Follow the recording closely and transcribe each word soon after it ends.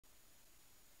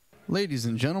Ladies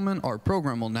and gentlemen, our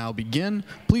program will now begin.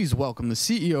 Please welcome the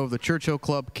CEO of the Churchill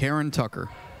Club, Karen Tucker.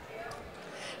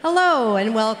 Hello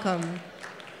and welcome.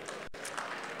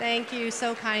 Thank you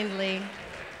so kindly.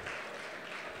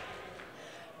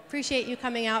 Appreciate you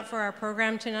coming out for our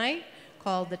program tonight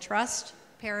called The Trust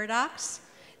Paradox,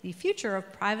 the Future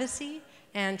of Privacy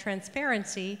and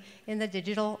Transparency in the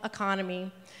Digital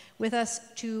Economy. With us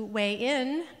to weigh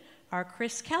in are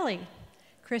Chris Kelly.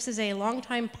 Chris is a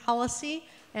longtime policy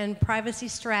and privacy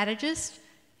strategist,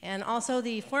 and also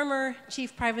the former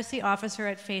chief privacy officer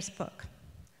at Facebook.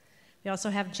 We also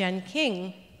have Jen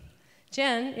King.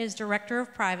 Jen is director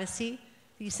of privacy,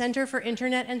 the Center for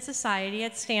Internet and Society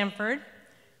at Stanford,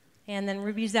 and then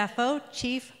Ruby Zefo,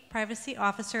 chief privacy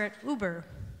officer at Uber.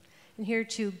 And here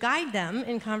to guide them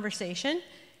in conversation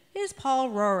is Paul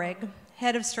Roehrig,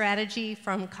 head of strategy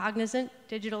from Cognizant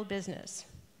Digital Business.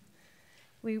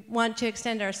 We want to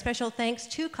extend our special thanks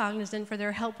to Cognizant for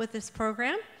their help with this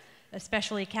program,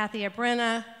 especially Kathy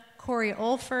Abrena, Corey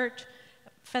Olfert,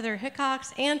 Feather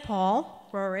Hickox, and Paul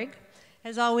Roehrig.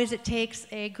 As always, it takes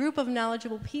a group of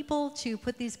knowledgeable people to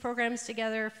put these programs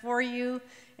together for you,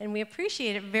 and we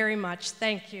appreciate it very much.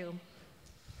 Thank you.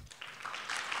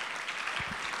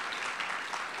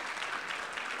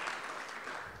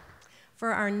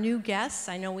 For our new guests,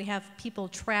 I know we have people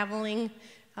traveling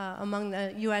among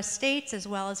the US states as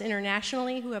well as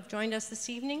internationally who have joined us this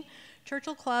evening.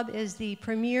 Churchill Club is the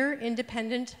premier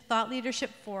independent thought leadership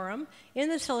forum in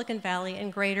the Silicon Valley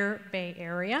and Greater Bay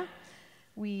Area.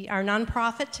 Our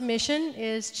nonprofit mission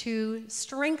is to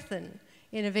strengthen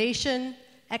innovation,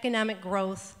 economic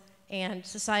growth, and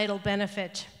societal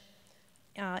benefit.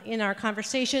 In our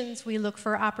conversations, we look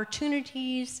for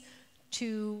opportunities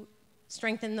to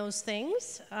strengthen those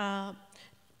things.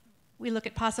 We look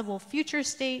at possible future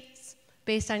states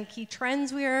based on key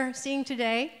trends we are seeing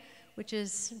today, which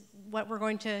is what we're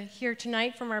going to hear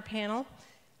tonight from our panel.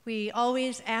 We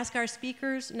always ask our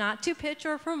speakers not to pitch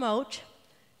or promote,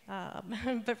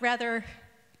 but rather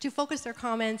to focus their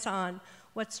comments on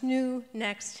what's new,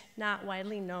 next, not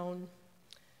widely known.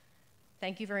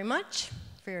 Thank you very much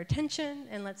for your attention,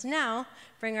 and let's now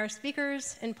bring our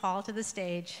speakers and Paul to the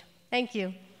stage. Thank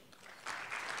you.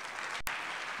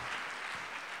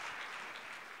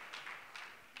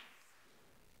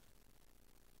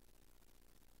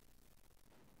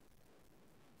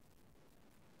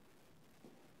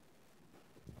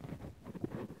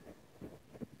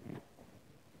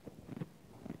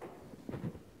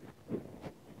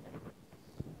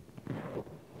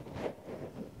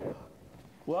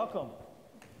 Welcome.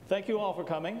 Thank you all for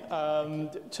coming.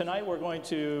 Tonight we're going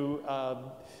to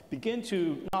begin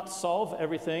to not solve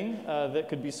everything that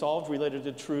could be solved related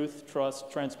to truth, trust,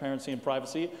 transparency, and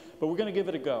privacy, but we're going to give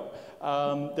it a go.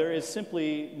 There is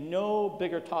simply no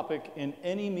bigger topic in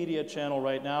any media channel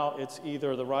right now. It's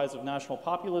either the rise of national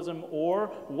populism or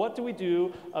what do we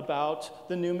do about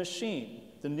the new machine,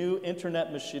 the new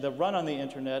internet machine that run on the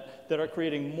internet that are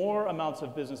creating more amounts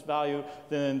of business value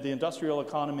than the industrial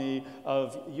economy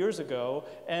of years ago.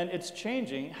 And it's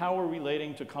changing how we're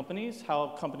relating to companies, how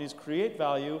companies create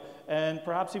value, and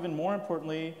perhaps even more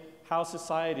importantly, how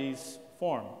societies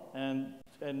form. And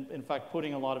in fact,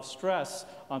 putting a lot of stress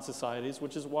on societies,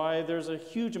 which is why there's a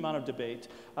huge amount of debate.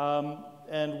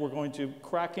 And we're going to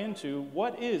crack into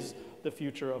what is the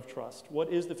future of trust?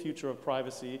 What is the future of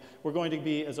privacy? We're going to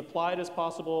be as applied as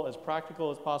possible, as practical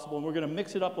as possible, and we're going to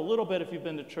mix it up a little bit. If you've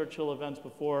been to Churchill events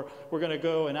before, we're going to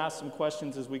go and ask some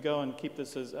questions as we go and keep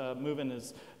this as moving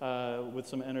as with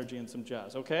some energy and some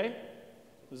jazz. Okay?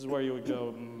 This is where you would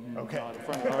go. Okay. All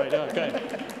right.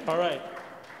 Okay. All right.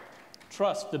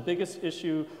 Trust, the biggest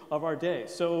issue of our day.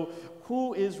 So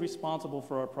who is responsible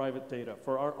for our private data,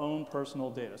 for our own personal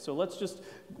data? So let's just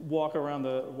walk around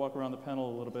the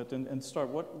panel a little bit and start.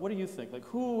 What do you think? Like,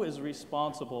 who is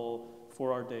responsible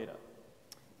for our data?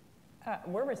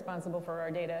 We're responsible for our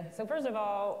data. So first of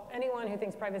all, anyone who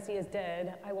thinks privacy is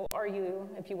dead, I will argue,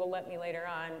 if you will let me later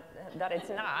on, that it's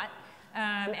not.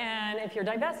 And if you're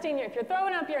divesting, if you're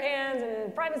throwing up your hands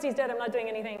and privacy is dead, I'm not doing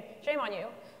anything, shame on you.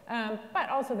 But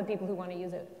also the people who want to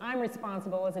use it. I'm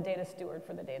responsible as a data steward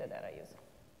for the data that I use.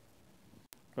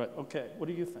 Right, okay, what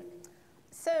do you think?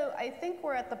 So I think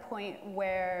we're at the point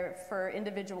where for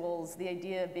individuals, the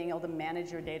idea of being able to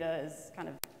manage your data is kind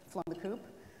of flown the coop.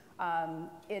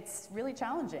 It's really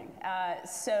challenging.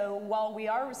 So while we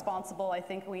are responsible, I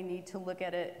think we need to look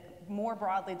at it more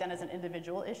broadly than as an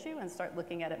individual issue and start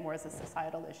looking at it more as a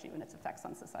societal issue and its effects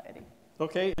on society.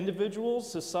 Okay,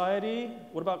 individuals, society,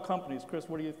 what about companies? Chris,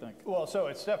 what do you think? Well, so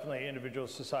it's definitely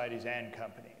individuals, societies, and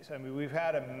companies. I mean, we've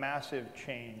had a massive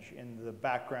change in the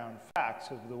background facts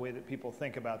of the way that people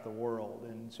think about the world.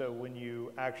 And so when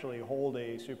you actually hold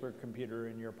a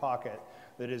supercomputer in your pocket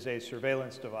that is a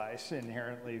surveillance device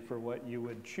inherently for what you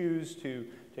would choose to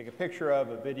take a picture of,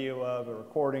 a video of, a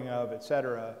recording of, et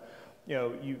cetera,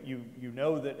 you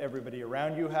know that everybody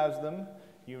around you has them.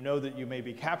 You know that you may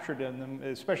be captured in them,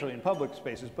 especially in public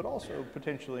spaces, but also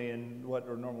potentially in what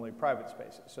are normally private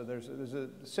spaces. So there's a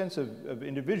sense of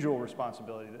individual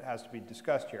responsibility that has to be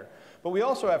discussed here. But we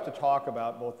also have to talk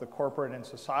about both the corporate and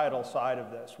societal side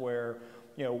of this, where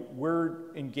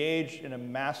we're engaged in a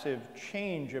massive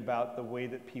change about the way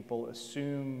that people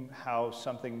assume how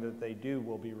something that they do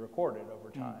will be recorded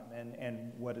over time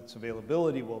and what its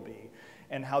availability will be,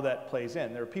 and how that plays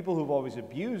in. There are people who've always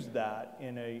abused that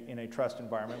in a trust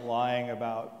environment, lying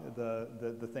about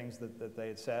the things that they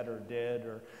had said or did,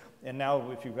 and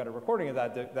now if you've got a recording of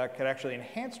that could actually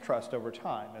enhance trust over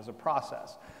time as a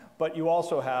process. But you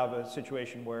also have a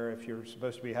situation where if you're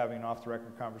supposed to be having an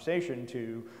off-the-record conversation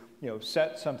to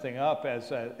set something up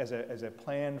as a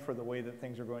plan for the way that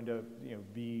things are going to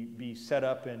be set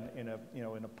up in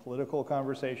a political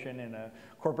conversation, in a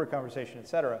corporate conversation, et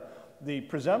cetera, the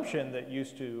presumption that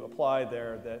used to apply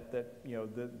there that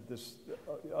this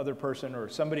other person or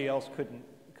somebody else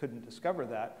couldn't discover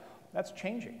that's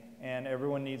changing, and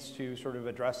everyone needs to sort of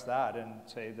address that and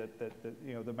say that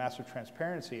the massive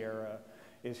transparency era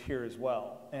is here as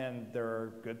well. And there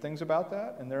are good things about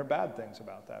that, and there are bad things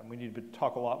about that. And we need to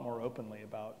talk a lot more openly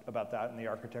about that and the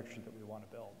architecture that we want to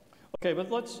build. Okay, but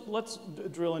let's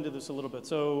drill into this a little bit.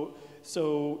 So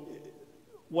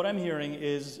what I'm hearing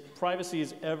is privacy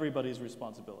is everybody's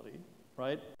responsibility,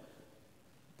 right?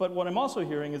 But what I'm also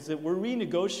hearing is that we're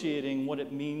renegotiating what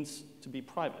it means to be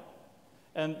private.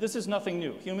 And this is nothing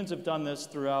new. Humans have done this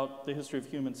throughout the history of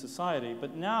human society,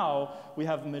 but now we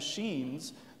have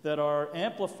machines that are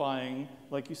amplifying,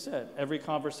 like you said, every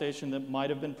conversation that might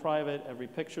have been private, every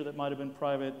picture that might have been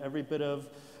private, every bit of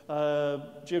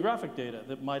geographic data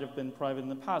that might have been private in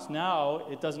the past. Now,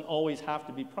 it doesn't always have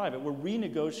to be private. We're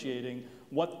renegotiating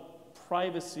what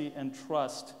privacy and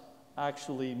trust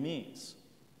actually means.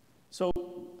 So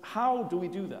how do we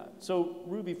do that? So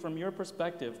Ruby, from your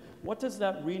perspective, what does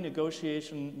that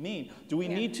renegotiation mean? Do we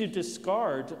need to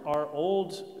discard our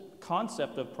old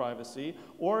concept of privacy,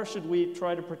 or should we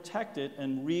try to protect it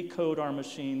and recode our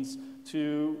machines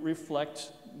to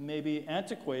reflect maybe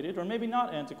antiquated or maybe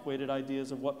not antiquated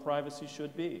ideas of what privacy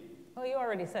should be? Well, you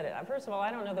already said it. First of all, I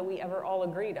don't know that we ever all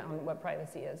agreed on what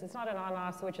privacy is. It's not an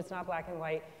on-off switch. It's not black and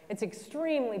white. It's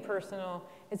extremely personal.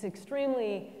 It's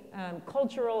extremely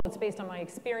cultural. It's based on my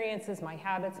experiences, my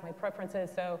habits, my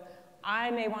preferences. So I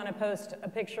may want to post a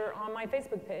picture on my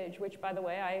Facebook page, which, by the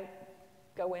way, I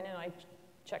go in and I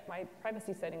check my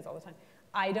privacy settings all the time.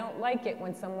 I don't like it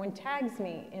when someone tags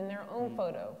me in their own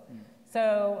photo.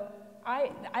 So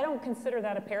I don't consider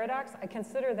that a paradox. I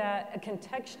consider that a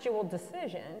contextual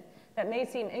decision that may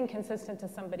seem inconsistent to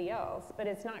somebody else, but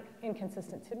it's not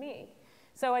inconsistent to me.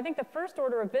 So I think the first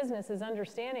order of business is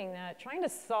understanding that trying to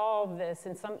solve this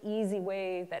in some easy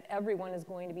way that everyone is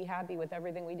going to be happy with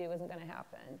everything we do isn't going to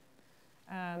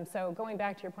happen. So going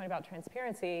back to your point about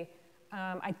transparency,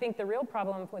 I think the real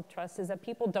problem with trust is that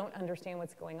people don't understand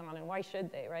what's going on, and why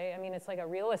should they, right? I mean, it's like a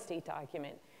real estate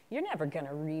document. You're never going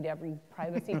to read every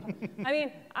privacy. I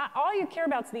mean, all you care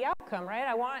about is the outcome, right?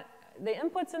 I want the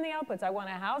inputs and the outputs. I want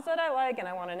a house that I like, and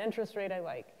I want an interest rate I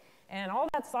like. And all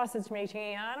that sausage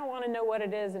making, I don't want to know what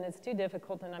it is, and it's too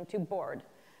difficult, and I'm too bored.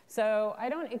 So I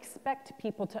don't expect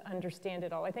people to understand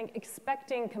it all. I think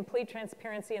expecting complete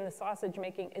transparency in the sausage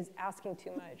making is asking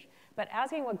too much. But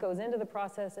asking what goes into the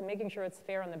process and making sure it's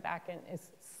fair on the back end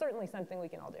is certainly something we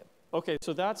can all do. Okay,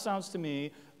 so that sounds to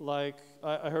me like,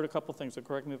 I heard a couple things, so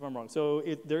correct me if I'm wrong. So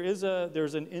there's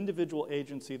an individual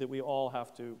agency that we all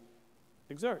have to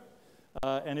exert.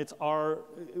 And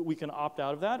we can opt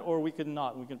out of that, or we can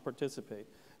not, we can participate.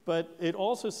 But it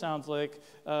also sounds like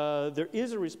there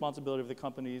is a responsibility of the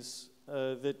companies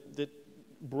that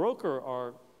broker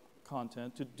our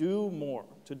content to do more,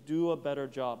 to do a better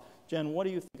job. Jen, what do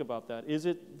you think about that? Is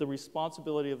it the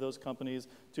responsibility of those companies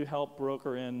to help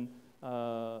broker in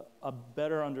a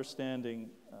better understanding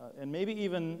and maybe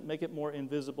even make it more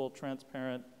invisible,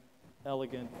 transparent,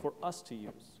 elegant for us to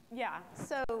use? Yeah,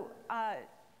 so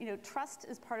trust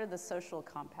is part of the social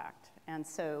compact. And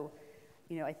so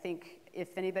I think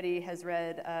if anybody has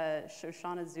read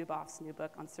Shoshana Zuboff's new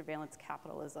book on surveillance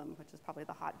capitalism, which is probably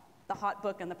the the hot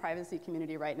book in the privacy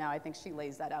community right now. I think she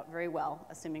lays that out very well,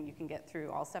 assuming you can get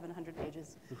through all 700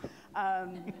 pages.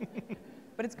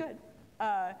 But it's good.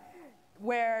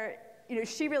 Where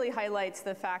she really highlights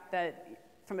the fact that,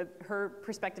 from her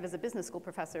perspective as a business school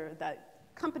professor, that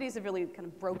companies have really kind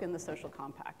of broken the social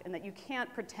compact, and that you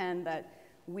can't pretend that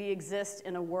we exist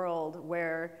in a world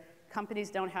where companies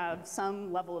don't have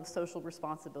some level of social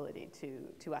responsibility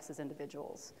to us as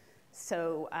individuals.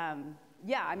 So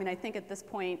yeah, I mean, I think at this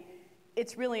point,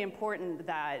 it's really important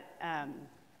that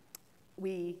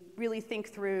we really think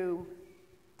through,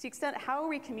 to the extent, how are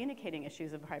we communicating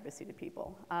issues of privacy to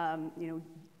people?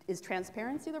 Is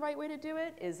transparency the right way to do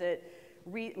it? Is it,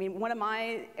 I mean, one of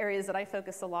my areas that I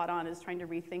focus a lot on is trying to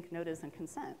rethink notice and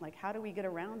consent. Like, how do we get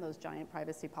around those giant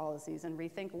privacy policies and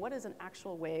rethink what is an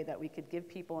actual way that we could give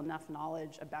people enough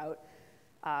knowledge about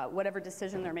whatever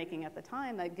decision they're making at the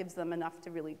time that gives them enough to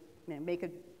really make a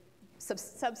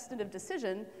substantive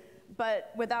decision,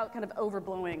 but without kind of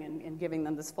overblowing and giving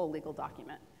them this full legal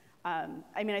document.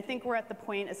 I mean, I think we're at the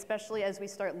point, especially as we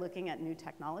start looking at new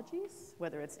technologies,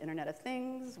 whether it's Internet of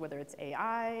Things, whether it's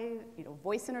AI,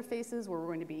 voice interfaces, where we're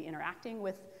going to be interacting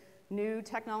with new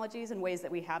technologies in ways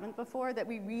that we haven't before, that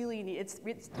we really need,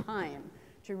 it's time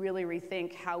to really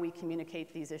rethink how we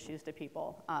communicate these issues to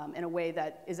people in a way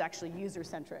that is actually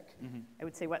user-centric. I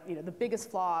would say the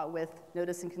biggest flaw with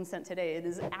notice and consent today, it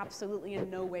is absolutely in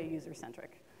no way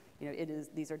user-centric.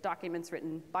 These are documents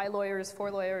written by lawyers, for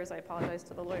lawyers. I apologize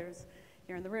to the lawyers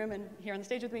here in the room and here on the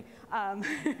stage with me.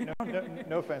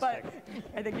 No offense. But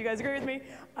I think you guys agree with me.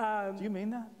 Do you mean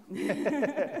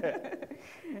that?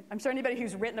 I'm sure anybody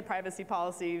who's written a privacy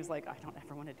policy is like, I don't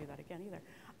ever want to do that again either.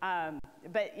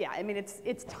 But yeah, I mean,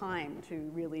 it's time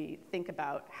to really think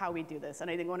about how we do this.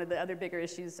 And I think one of the other bigger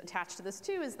issues attached to this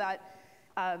too is that,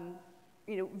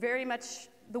 very much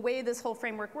the way this whole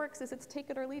framework works is it's take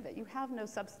it or leave it. You have no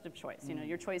substantive choice.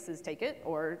 Your choice is take it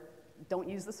or don't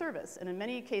use the service. And in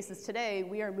many cases today,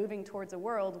 we are moving towards a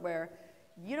world where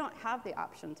you don't have the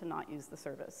option to not use the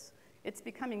service. It's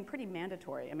becoming pretty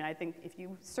mandatory. I mean, I think if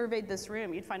you surveyed this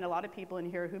room, you'd find a lot of people in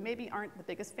here who maybe aren't the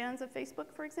biggest fans of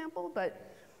Facebook, for example,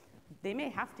 but they may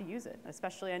have to use it.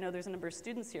 Especially, I know there's a number of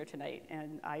students here tonight,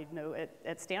 and I know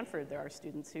at Stanford there are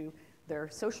students who their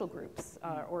social groups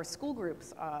or school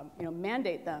groups,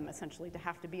 mandate them essentially to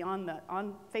have to be on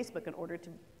Facebook in order to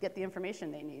get the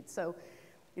information they need. So,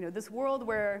 this world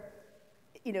where,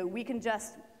 we can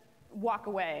just walk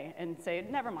away and say,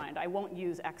 never mind, I won't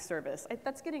use X service.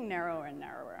 That's getting narrower and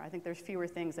narrower. I think there's fewer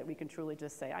things that we can truly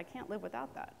just say, I can't live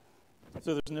without that.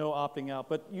 So there's no opting out.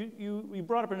 But you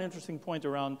brought up an interesting point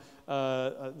around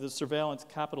the surveillance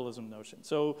capitalism notion.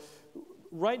 So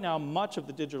right now, much of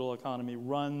the digital economy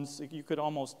runs, you could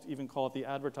almost even call it the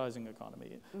advertising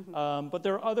economy. But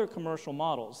there are other commercial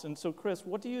models. And so, Chris,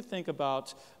 what do you think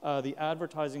about the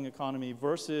advertising economy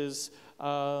versus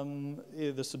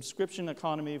the subscription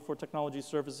economy for technology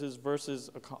services versus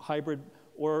a hybrid,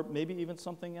 or maybe even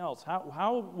something else?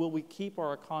 How will we keep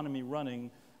our economy running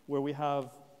where we have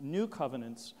new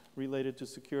covenants related to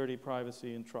security,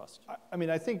 privacy, and trust? I mean,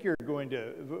 I think you're going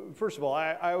to, first of all,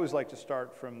 I always like to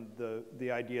start from the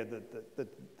idea that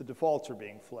the defaults are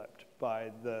being flipped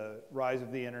by the rise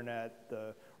of the internet,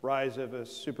 the rise of a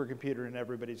supercomputer in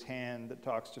everybody's hand that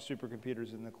talks to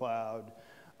supercomputers in the cloud.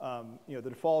 The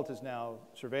default is now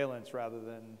surveillance rather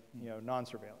than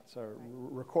non-surveillance, or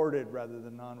recorded rather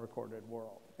than non-recorded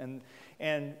world. And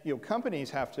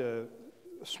companies have to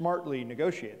smartly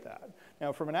negotiate that.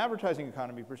 Now, from an advertising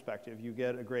economy perspective, you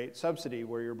get a great subsidy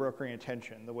where you're brokering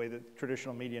attention the way that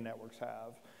traditional media networks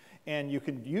have. And you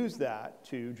can use that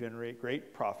to generate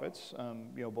great profits,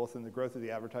 both in the growth of the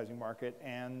advertising market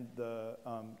and the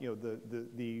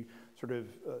sort of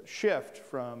shift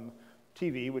from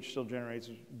TV, which still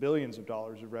generates billions of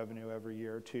dollars of revenue every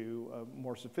year, to a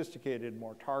more sophisticated,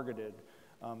 more targeted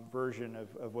version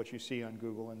of what you see on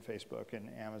Google and Facebook and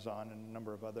Amazon and a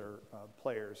number of other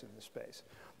players in the space.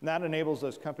 And that enables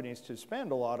those companies to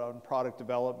spend a lot on product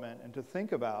development and to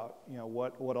think about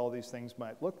what all these things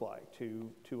might look like,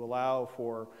 to allow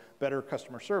for better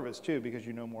customer service too, because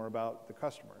you know more about the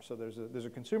customer. So there's a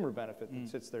consumer benefit that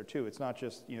sits there too. It's not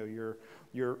just your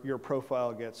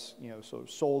profile gets sort of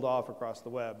sold off across the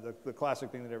web. The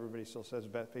classic thing that everybody still says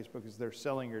about Facebook is they're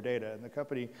selling your data, and the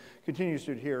company continues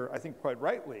to adhere, I think quite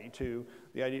rightly, to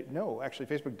the idea, no, actually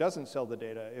Facebook doesn't sell the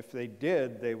data. If they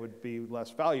did, they would be less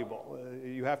valuable.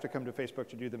 You have to come to Facebook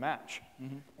to do the match.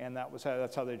 And that's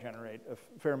how they generate a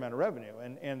fair amount of revenue.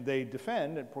 And they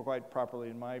defend, and quite properly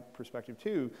in my perspective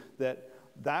too,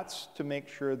 that's to make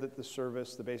sure that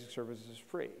the basic service is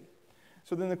free.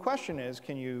 So then the question is,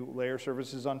 can you layer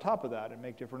services on top of that and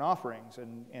make different offerings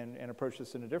and approach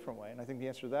this in a different way? And I think the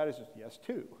answer to that is just yes,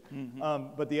 too.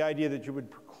 But the idea that you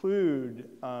would preclude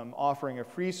offering a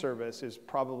free service is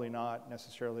probably not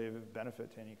necessarily of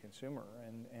benefit to any consumer.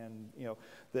 And you know,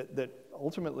 that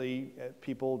ultimately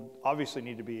people obviously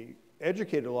need to be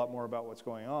educated a lot more about what's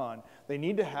going on. They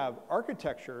need to have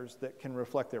architectures that can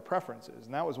reflect their preferences.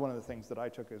 And that was one of the things that I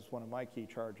took as one of my key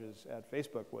charges at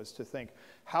Facebook, was to think,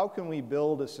 how can we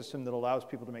build a system that allows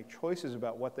people to make choices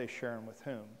about what they share and with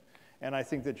whom? And I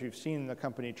think that you've seen the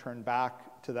company turn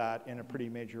back to that in a pretty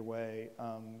major way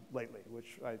lately,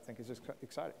 which I think is just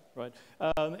exciting. Right.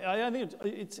 I think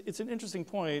it's an interesting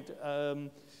point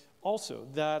also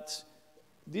that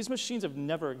these machines have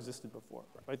never existed before.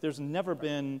 Right? There's never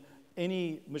been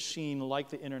any machine like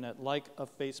the internet, like a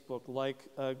Facebook, like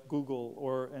a Google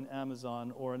or an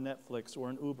Amazon or a Netflix or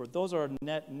an Uber. Those are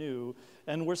net new,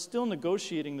 and we're still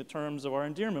negotiating the terms of our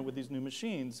endearment with these new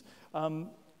machines.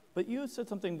 But you said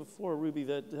something before, Ruby,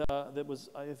 that was,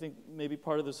 I think, maybe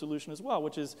part of the solution as well,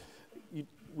 which is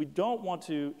we don't want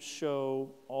to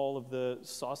show all of the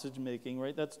sausage making,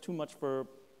 right? That's too much for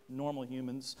normal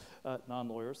humans,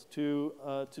 non-lawyers, to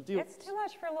deal with. It's too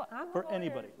much for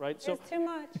anybody, right? So it's too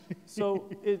much. So,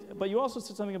 but you also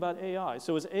said something about AI.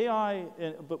 So is AI,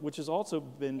 which has also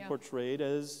been portrayed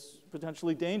as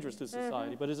potentially dangerous to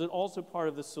society, but is it also part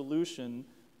of the solution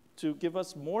to give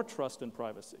us more trust and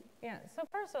privacy? Yeah, so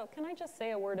first of all, can I just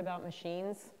say a word about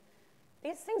machines?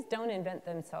 These things don't invent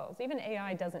themselves. Even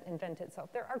AI doesn't invent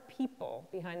itself. There are people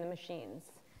behind the machines.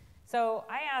 So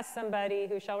I asked somebody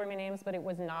who shall remain nameless, but it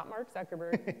was not Mark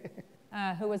Zuckerberg,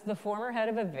 who was the former head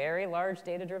of a very large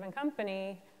data-driven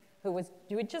company, who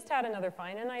had just had another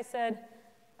fine, and I said,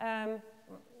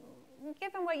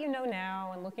 given what you know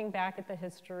now and looking back at the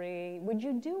history, would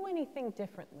you do anything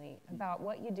differently about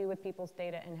what you do with people's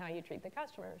data and how you treat the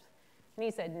customers? And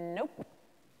he said, nope.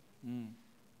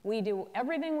 We do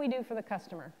everything we do for the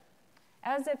customer.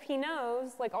 As if he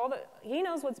knows, he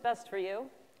knows what's best for you.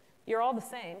 You're all the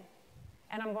same,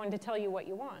 and I'm going to tell you what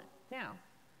you want. Now,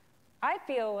 I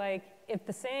feel like if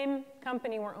the same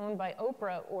company were owned by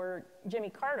Oprah or Jimmy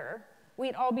Carter,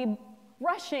 we'd all be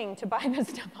rushing to buy this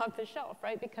stuff off the shelf,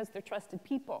 right? Because they're trusted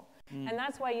people. And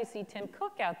that's why you see Tim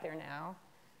Cook out there now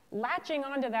latching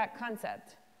onto that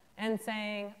concept and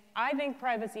saying, I think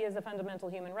privacy is a fundamental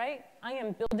human right. I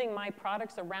am building my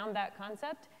products around that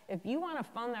concept. If you want a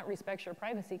phone that respects your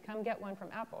privacy, come get one from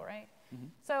Apple, right?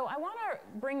 So I want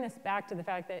to bring this back to the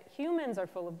fact that humans are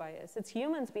full of bias. It's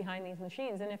humans behind these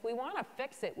machines, and if we want to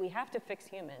fix it, we have to fix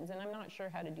humans, and I'm not sure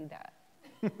how to do that.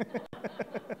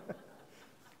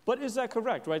 But is that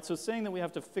correct, right? So saying that we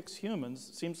have to fix humans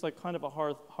seems like kind of a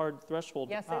hard threshold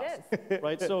to pass. Yes, it is.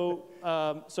 Right? So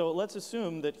let's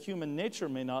assume that human nature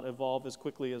may not evolve as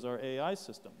quickly as our AI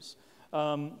systems.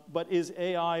 But is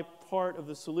AI part of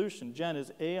the solution? Jen,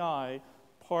 is AI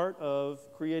part of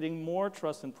creating more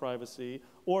trust and privacy,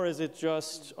 or is it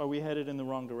just, are we headed in the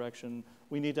wrong direction?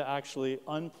 We need to actually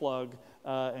unplug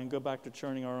and go back to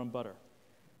churning our own butter.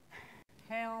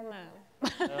 Hell no.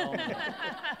 Hell no.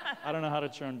 I don't know how to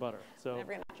churn butter. So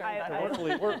Never gonna churn butter.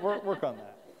 hopefully, Work on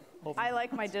that. hopefully. I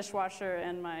like my dishwasher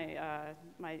and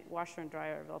my washer and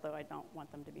dryer, although I don't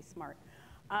want them to be smart.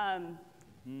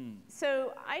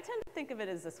 So I tend to think of it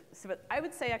as this. So I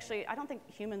would say, actually, I don't think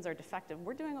humans are defective.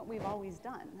 We're doing what we've always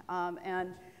done.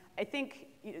 And I think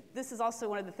this is also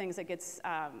one of the things that gets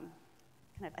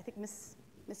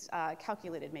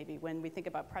miscalculated maybe when we think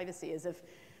about privacy, is if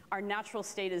our natural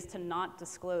state is to not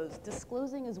disclose.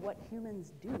 Disclosing is what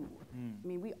humans do. I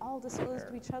mean, we all disclose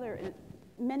to each other in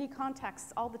many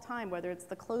contexts all the time, whether it's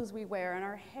the clothes we wear and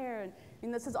our hair. And, I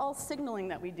mean, this is all signaling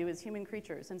that we do as human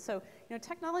creatures. And so,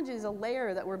 technology is a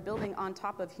layer that we're building on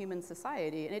top of human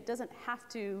society, and it doesn't have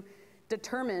to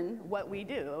determine what we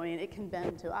do. I mean, it can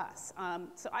bend to us.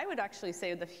 So I would actually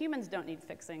say the humans don't need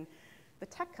fixing. The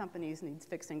tech companies need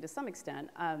fixing to some extent.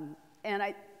 And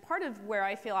part of where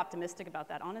I feel optimistic about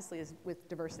that, honestly, is with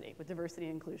diversity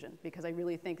and inclusion, because I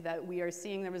really think that we are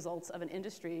seeing the results of an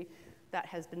industry that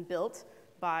has been built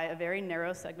by a very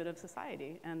narrow segment of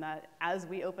society, and that as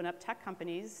we open up tech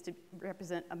companies to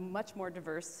represent a much more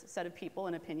diverse set of people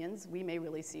and opinions, we may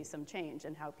really see some change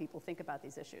in how people think about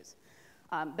these issues.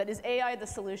 But is AI the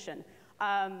solution?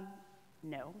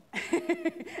 No.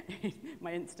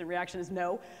 My instant reaction is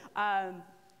no. I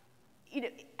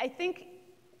think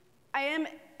I am,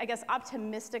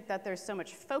 optimistic that there's so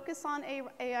much focus on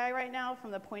AI right now, from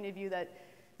the point of view that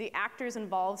the actors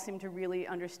involved seem to really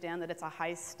understand that it's a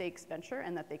high-stakes venture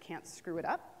and that they can't screw it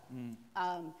up.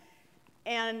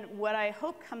 And what I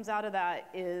hope comes out of that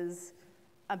is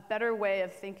a better way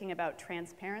of thinking about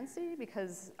transparency,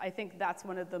 because I think that's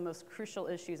one of the most crucial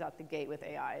issues out the gate with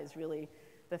AI, is really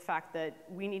the fact that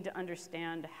we need to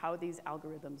understand how these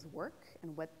algorithms work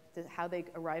and how they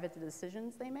arrive at the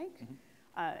decisions they make.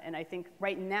 And I think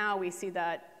right now we see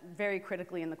that very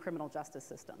critically in the criminal justice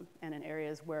system and in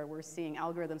areas where we're seeing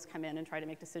algorithms come in and try to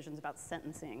make decisions about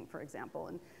sentencing, for example.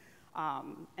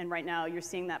 And right now you're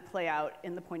seeing that play out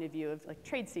in the point of view of like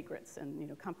trade secrets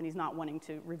and companies not wanting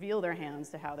to reveal their hands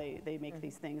to how they make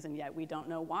these things, and yet we don't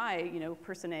know why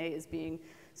person A is being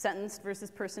sentenced versus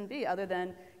person B, other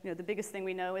than the biggest thing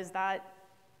we know is that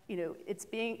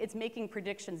it's making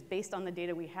predictions based on the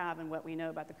data we have, and what we know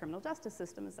about the criminal justice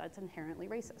system is that it's inherently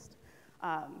racist.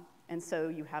 And so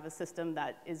you have a system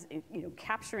that is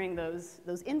capturing those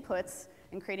inputs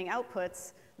and creating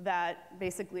outputs that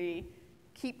basically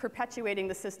keep perpetuating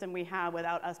the system we have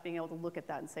without us being able to look at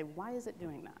that and say, why is it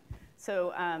doing that?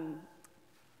 So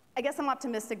I guess I'm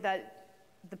optimistic that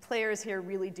the players here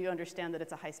really do understand that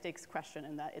it's a high stakes question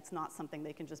and that it's not something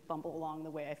they can just bumble along the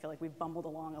way I feel like we've bumbled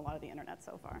along a lot of the internet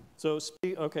so far. So,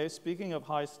 speaking of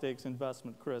high stakes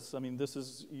investment, Chris, I mean, this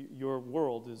is your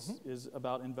world is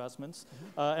about investments.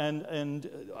 And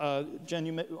Jen,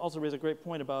 you also raised a great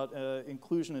point about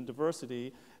inclusion and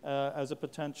diversity as a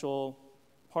potential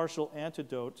partial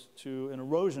antidote to an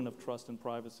erosion of trust and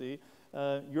privacy.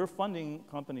 You're funding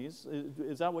companies.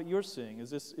 Is that what you're seeing?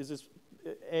 Is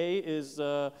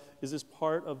this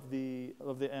part of the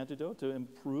antidote to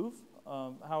improve?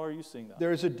 How are you seeing that?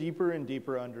 There's a deeper and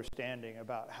deeper understanding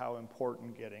about how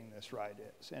important getting this right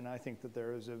is, and I think that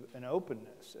there is an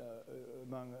openness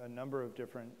among a number of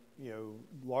different,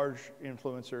 large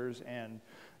influencers and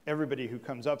everybody who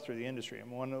comes up through the industry. And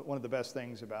one of the best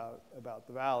things about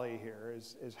the Valley here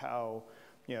is how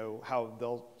how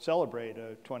they'll celebrate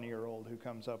a 20-year-old who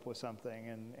comes up with something,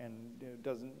 and it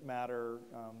doesn't matter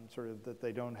sort of that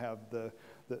they don't have the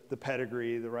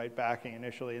pedigree, the right backing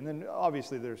initially. And then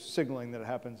obviously there's signaling that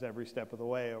happens every step of the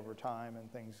way over time,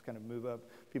 and things kind of move up,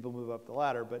 people move up the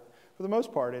ladder. But for the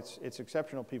most part, it's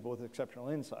exceptional people with exceptional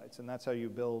insights, and that's how you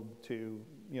build to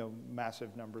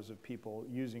massive numbers of people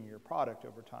using your product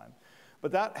over time.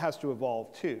 But that has to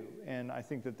evolve too, and I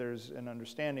think that there's an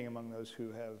understanding among those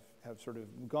who have sort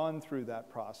of gone through that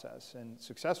process and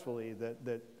successfully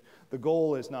that the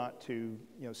goal is not to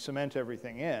cement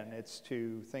everything in, it's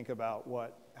to think about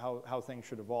how things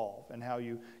should evolve and how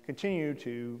you continue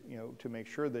to make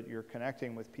sure that you're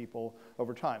connecting with people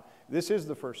over time. This is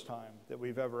the first time that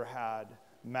we've ever had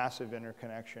massive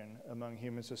interconnection among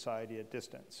human society at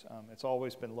distance. It's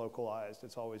always been localized.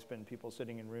 It's always been people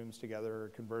sitting in rooms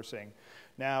together conversing.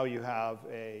 Now you have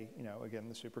again,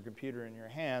 the supercomputer in your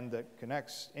hand that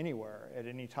connects anywhere at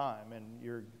any time, and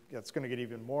that's going to get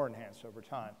even more enhanced over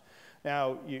time.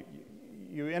 Now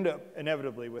you end up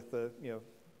inevitably with the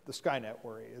Skynet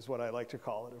worry is what I like to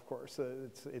call it, of course.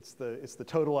 It's the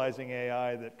totalizing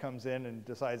AI that comes in and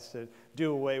decides to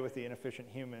do away with the inefficient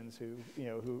humans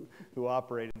who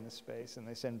operate in this space, and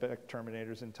they send back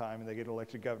Terminators in time, and they get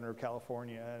elected governor of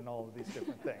California and all of these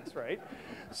different things, right?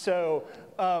 So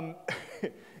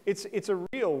it's a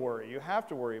real worry. You have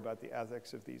to worry about the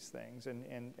ethics of these things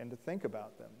and to think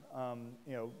about them.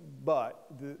 But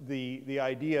the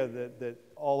idea that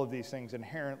all of these things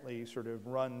inherently sort of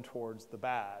run towards the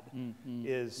bad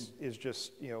is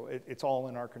just, it's all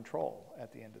in our control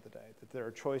at the end of the day, that there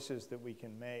are choices that we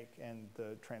can make, and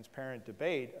the transparent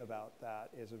debate about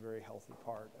that is a very healthy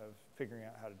part of figuring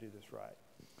out how to do this right.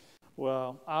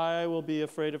 Well, I will be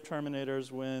afraid of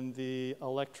Terminators when the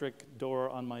electric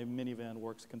door on my minivan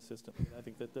works consistently. I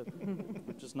think that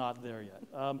we're just not there yet.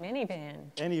 Minivan.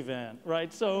 Any van,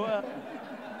 right? So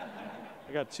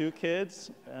I got 2 kids,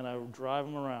 and I drive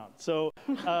them around. So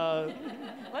look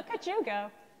at you go.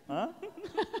 Huh?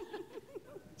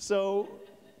 So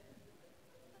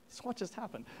what just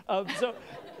happened?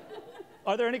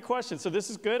 Are there any questions? So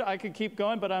this is good. I could keep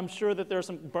going, but I'm sure that there are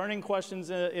some burning questions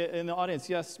in the audience.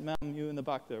 Yes, ma'am, you in the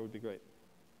back there would be great.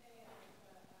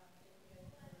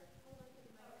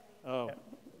 Oh.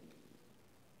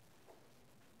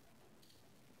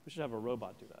 We should have a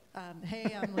robot do that.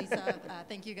 Hey, I'm Lisa.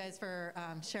 Thank you guys for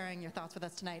sharing your thoughts with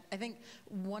us tonight. I think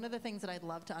one of the things that I'd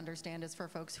love to understand is for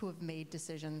folks who have made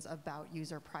decisions about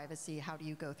user privacy, how do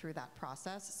you go through that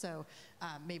process? So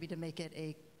maybe to make it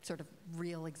a sort of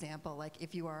real example, like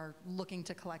if you are looking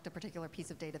to collect a particular piece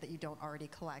of data that you don't already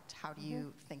collect, how do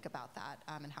you think about that,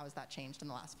 and how has that changed in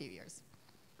the last few years?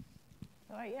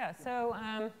 Yeah, so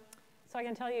I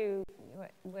can tell you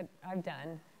what I've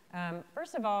done.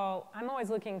 First of all, I'm always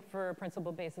looking for a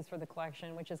principal basis for the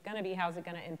collection, which is going to be how's it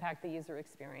going to impact the user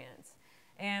experience.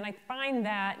 And I find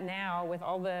that now, with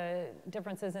all the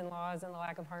differences in laws and the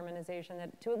lack of harmonization,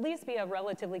 that to at least be a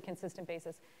relatively consistent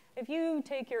basis. If you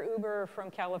take your Uber from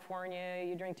California,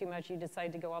 you drink too much, you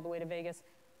decide to go all the way to Vegas,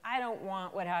 I don't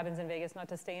want what happens in Vegas not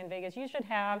to stay in Vegas. You should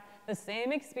have the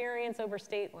same experience over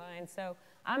state lines. So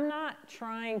I'm not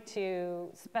trying to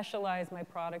specialize my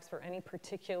products for any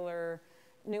particular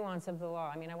nuance of the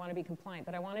law. I mean, I want to be compliant,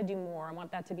 but I want to do more. I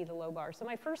want that to be the low bar. So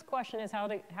my first question is, how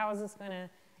is this going to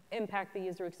impact the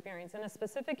user experience? And a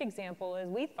specific example is,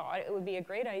 we thought it would be a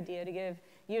great idea to give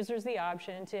users the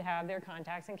option to have their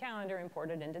contacts and calendar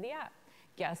imported into the app.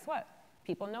 Guess what?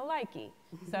 People know likey.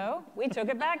 So we took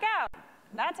it back out.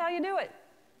 That's how you do it.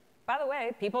 By the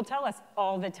way, people tell us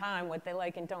all the time what they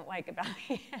like and don't like about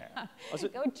it.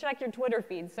 Go check your Twitter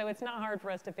feed, so it's not hard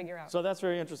for us to figure out. So that's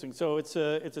very interesting. So it's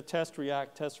a test,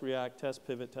 react, test, pivot, test,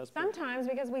 pivot. Sometimes,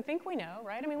 because we think we know,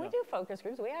 right? I mean, we do focus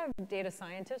groups. We have data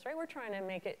scientists, right? We're trying to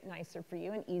make it nicer for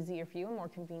you and easier for you and more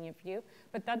convenient for you.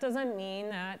 But that doesn't mean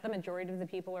that the majority of the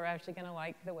people are actually going to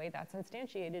like the way that's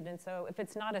instantiated. And so if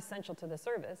it's not essential to the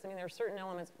service, I mean, there are certain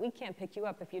elements, we can't pick you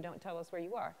up if you don't tell us where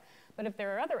you are. But if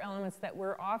there are other elements that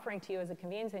we're offering to you as a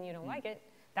convenience and you don't like it,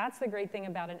 that's the great thing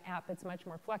about an app. It's much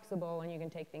more flexible and you can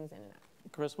take things in and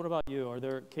out. Chris, what about you? Are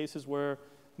there cases where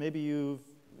maybe you've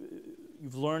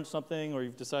learned something, or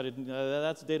you've decided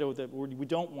that's data that we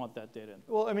don't want that data in?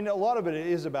 Well, I mean, a lot of it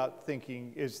is about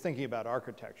thinking about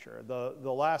architecture.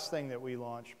 The last thing that we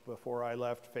launched before I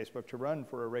left Facebook to run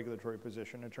for a regulatory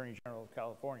position, Attorney General of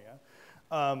California,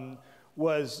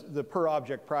 was the per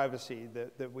object privacy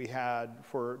that we had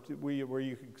where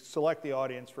you could select the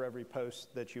audience for every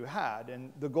post that you had.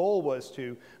 And the goal was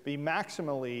to be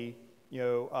maximally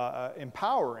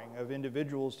empowering of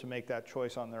individuals to make that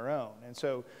choice on their own. And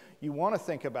so you want to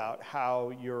think about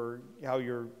how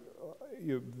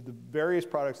the various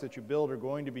products that you build are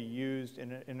going to be used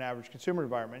in an average consumer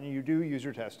environment. And you do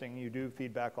user testing, you do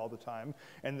feedback all the time,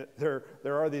 and there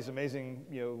are these amazing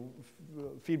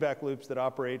feedback loops that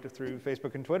operate through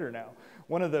Facebook and Twitter now.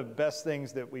 One of the best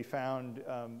things that we found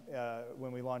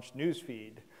when we launched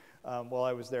Newsfeed while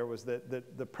I was there was that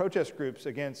the protest groups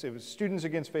it was students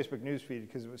against Facebook Newsfeed,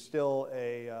 because it was still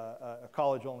a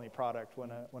college-only product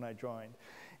when I joined.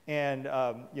 And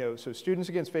so Students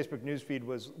Against Facebook Newsfeed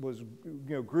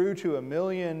grew to 1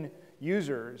 million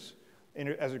users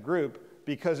as a group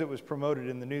because it was promoted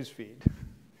in the newsfeed.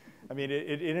 I mean,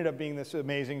 it ended up being this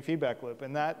amazing feedback loop,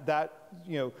 and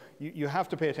you have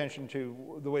to pay attention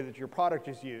to the way that your product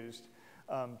is used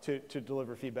to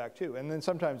deliver feedback too. And then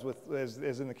sometimes,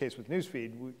 as in the case with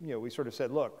Newsfeed, we sort of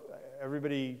said, look,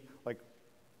 everybody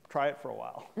try it for a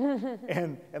while,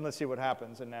 and let's see what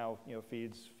happens. And now,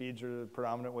 feeds are the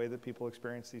predominant way that people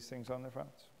experience these things on their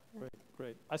phones. Great,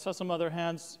 great. I saw some other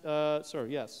hands. Sir,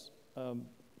 yes.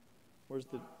 Where's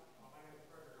the?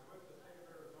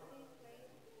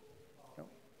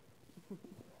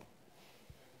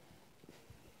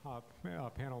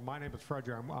 Panel, my name is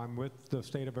Frederick. I'm with the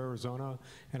state of Arizona,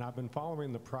 and I've been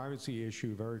following the privacy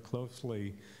issue very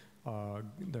closely.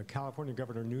 The California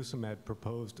Governor Newsom had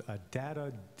proposed a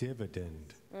data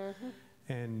dividend.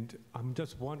 And I'm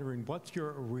just wondering, what's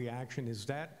your reaction? Is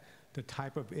that the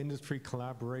type of industry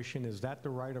collaboration? Is that the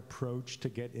right approach to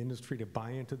get industry to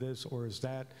buy into this? Or is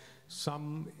that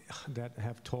some that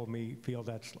have told me feel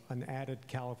that's an added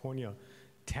California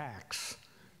tax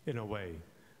in a way?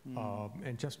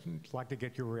 And just like to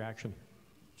get your reaction.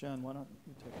 Jen, why don't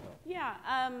you take it up? Yeah.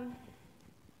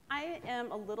 I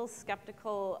am a little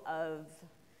skeptical of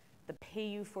the pay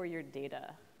you for your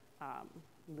data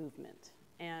movement.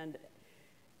 And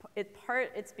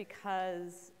it's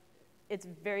because it's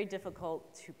very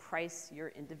difficult to price your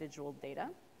individual data.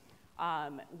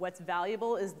 What's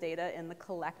valuable is data in the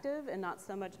collective and not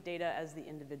so much data as the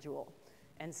individual.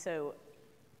 And so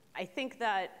I think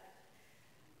that,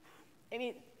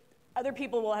 other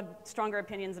people will have stronger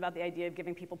opinions about the idea of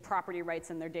giving people property rights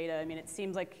in their data. It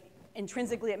seems like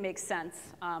intrinsically it makes sense.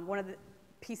 One of the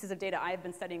pieces of data I've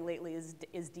been studying lately is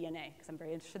DNA, because I'm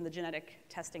very interested in the genetic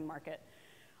testing market.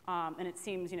 And it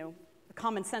seems,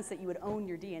 common sense that you would own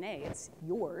your DNA. It's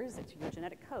yours, it's your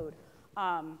genetic code.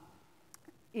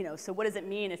 So what does it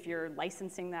mean if you're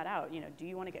licensing that out? Do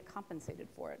you want to get compensated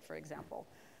for it, for example?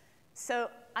 So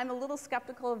I'm a little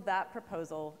skeptical of that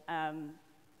proposal,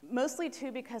 mostly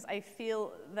too because I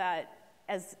feel that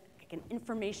as an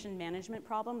information management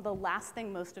problem, the last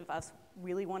thing most of us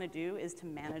really want to do is to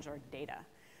manage our data.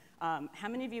 How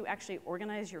many of you actually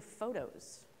organize your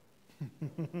photos?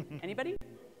 Anybody?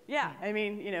 Yeah,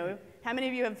 how many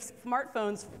of you have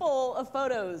smartphones full of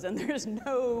photos and there's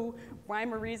no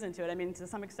rhyme or reason to it? To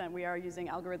some extent, we are using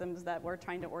algorithms that we're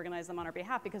trying to organize them on our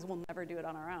behalf because we'll never do it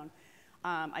on our own.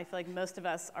 I feel like most of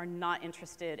us are not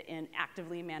interested in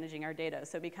actively managing our data,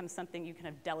 so it becomes something you kind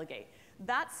of delegate.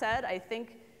 That said, I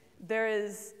think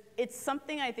it's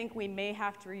something I think we may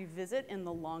have to revisit in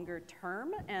the longer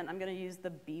term, and I'm going to use the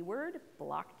B word,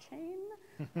 blockchain,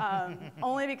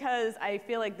 only because I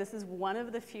feel like this is one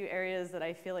of the few areas that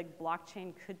I feel like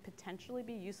blockchain could potentially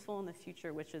be useful in the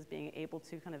future, which is being able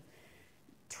to kind of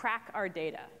track our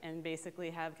data and basically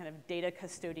have kind of data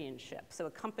custodianship. So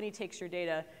a company takes your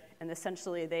data and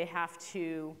essentially they have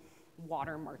to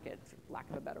watermark it, for lack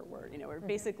of a better word, or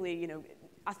basically,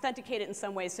 authenticate it in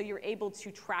some way so you're able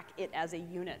to track it as a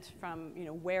unit from,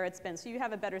 where it's been. So you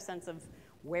have a better sense of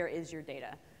where is your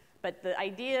data. But the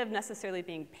idea of necessarily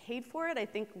being paid for it, I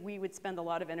think we would spend a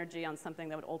lot of energy on something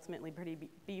that would ultimately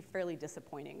be fairly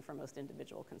disappointing for most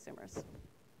individual consumers.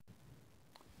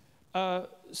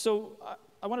 So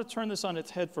I want to turn this on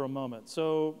its head for a moment.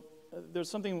 So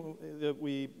there's something that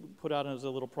we put out as a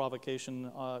little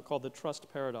provocation called the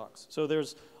trust paradox. So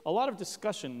there's a lot of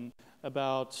discussion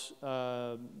about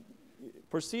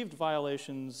perceived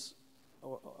violations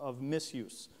of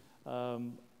misuse,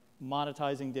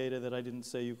 monetizing data that I didn't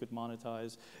say you could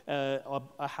monetize,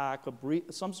 a hack,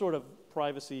 some sort of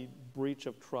privacy breach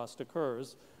of trust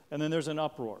occurs, and then there's an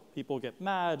uproar. People get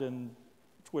mad, and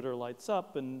Twitter lights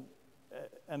up, and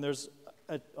there's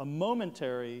a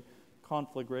momentary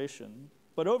conflagration.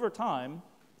 But over time,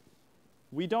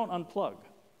 we don't unplug.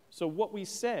 So what we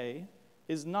say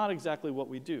is not exactly what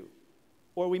we do.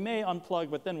 Or we may unplug,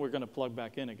 but then we're going to plug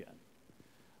back in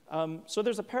again. So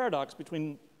there's a paradox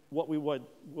between what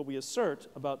we assert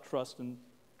about trust and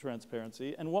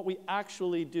transparency and what we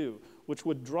actually do, which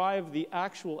would drive the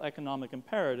actual economic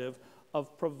imperative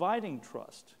of providing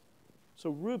trust. So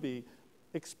Ruby,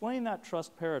 explain that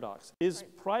trust paradox. Is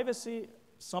privacy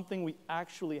something we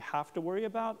actually have to worry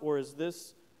about, or is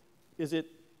it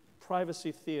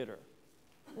privacy theater?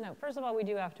 No, first of all, we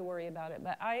do have to worry about it,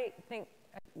 but I think,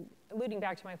 alluding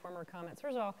back to my former comments,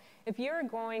 first of all, if you're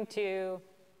going to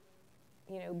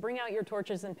bring out your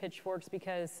torches and pitchforks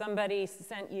because somebody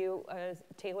sent you a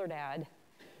tailored ad,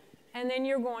 and then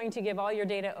you're going to give all your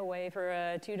data away for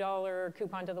a $2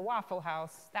 coupon to the Waffle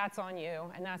House, that's on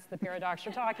you, and that's the paradox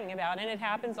you're talking about, and it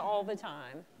happens all the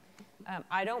time.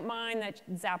 I don't mind that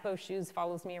Zefo shoes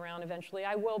follows me around eventually.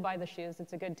 I will buy the shoes.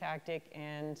 It's a good tactic,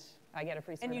 and I get a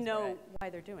free service. And you know why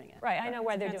they're doing it. Right, I know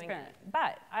why they're doing it.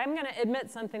 But I'm going to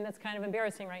admit something that's kind of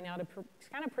embarrassing right now to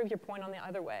kind of prove your point on the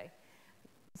other way.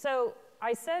 So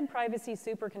I said privacy is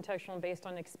super contextual and based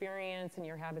on experience and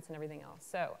your habits and everything else.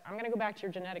 So I'm going to go back to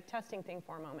your genetic testing thing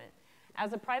for a moment.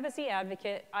 As a privacy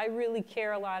advocate, I really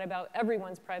care a lot about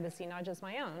everyone's privacy, not just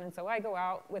my own. And so I go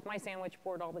out with my sandwich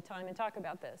board all the time and talk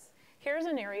about this. Here's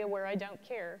an area where I don't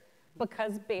care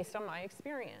because based on my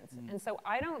experience. And so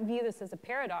I don't view this as a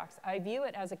paradox. I view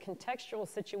it as a contextual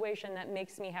situation that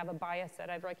makes me have a bias that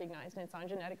I've recognized, and it's on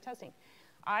genetic testing.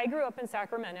 I grew up in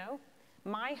Sacramento.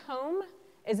 My home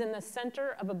is in the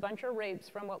center of a bunch of rapes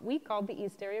from what we called the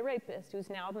East Area Rapist, who's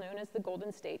now known as the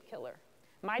Golden State Killer.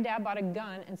 My dad bought a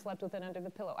gun and slept with it under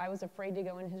the pillow. I was afraid to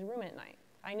go in his room at night.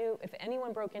 I knew if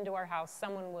anyone broke into our house,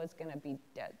 someone was going to be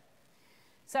dead.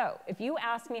 So if you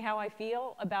ask me how I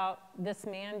feel about this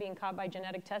man being caught by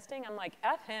genetic testing, I'm like,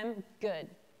 F him, good.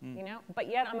 But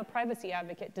yet I'm a privacy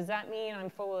advocate. Does that mean I'm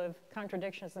full of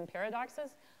contradictions and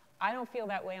paradoxes? I don't feel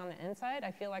that way on the inside.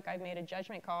 I feel like I've made a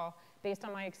judgment call based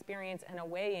on my experience and a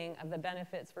weighing of the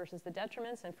benefits versus the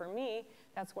detriments. And for me,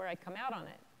 that's where I come out on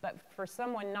it. But for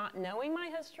someone not knowing my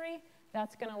history,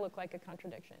 that's going to look like a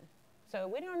contradiction. So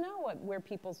we don't know where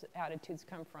people's attitudes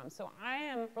come from. So I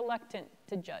am reluctant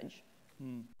to judge.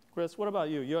 Chris, what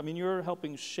about you? You're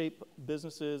helping shape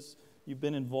businesses. You've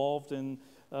been involved in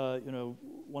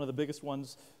one of the biggest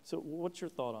ones. So what's your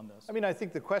thought on this? I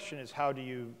think the question is, how do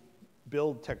you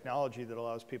build technology that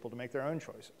allows people to make their own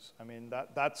choices?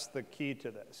 That's the key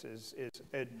to this,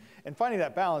 and finding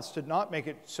that balance to not make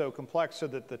it so complex so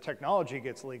that the technology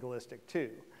gets legalistic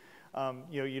too.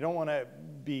 You don't want to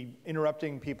be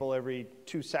interrupting people every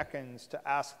 2 seconds to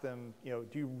ask them, do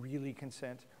you really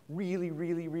consent? Really,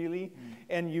 really, really?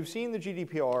 And you've seen the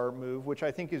GDPR move, which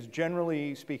I think is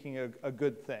generally speaking a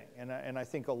good thing. And I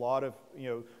think a lot of,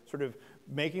 sort of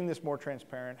making this more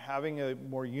transparent, having a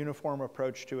more uniform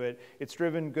approach to it, it's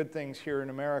driven good things here in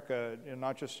America, and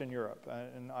not just in Europe.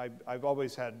 And I've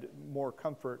always had more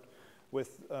comfort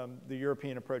with the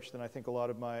European approach than I think a lot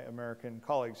of my American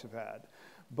colleagues have had.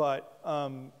 But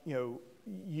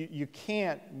you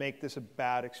can't make this a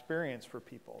bad experience for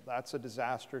people. That's a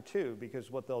disaster too,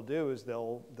 because what they'll do is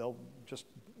they'll just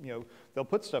they'll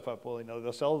put stuff up. Well,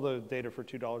 they'll sell the data for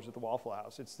 $2 at the Waffle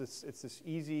House. It's this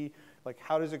easy, like,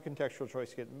 how does a contextual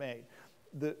choice get made?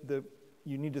 The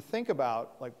you need to think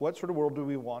about, like, what sort of world do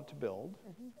we want to build,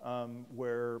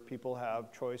 where people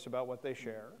have choice about what they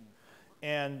share,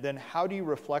 and then how do you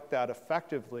reflect that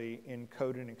effectively in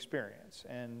code and experience?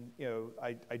 And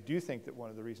I do think that one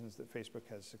of the reasons that Facebook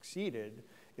has succeeded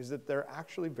is that they're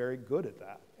actually very good at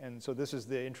that. And so this is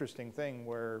the interesting thing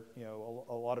where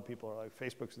a lot of people are like,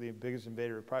 Facebook's the biggest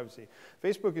invader of privacy.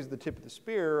 Facebook is the tip of the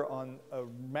spear on a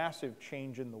massive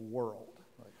change in the world.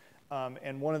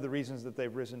 And one of the reasons that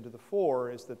they've risen to the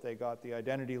fore is that they got the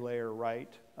identity layer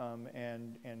right,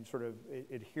 and sort of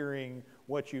adhering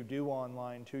what you do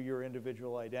online to your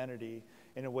individual identity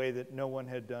in a way that no one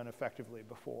had done effectively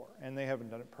before. And they haven't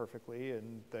done it perfectly,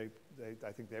 and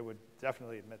I think they would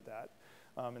definitely admit that.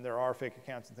 And there are fake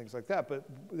accounts and things like that, but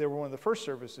they were one of the first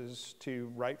services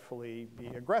to rightfully be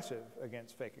aggressive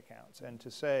against fake accounts and to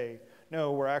say,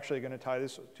 no, we're actually going to tie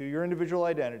this to your individual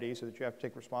identity so that you have to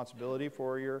take responsibility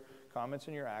for your comments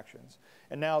and your actions.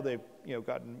 And now they've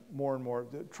gotten more and more,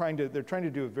 they're trying to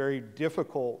do a very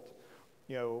difficult,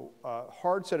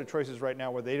 hard set of choices right now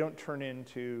where they don't turn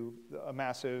into a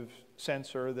massive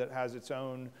censor that has its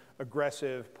own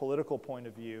aggressive political point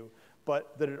of view,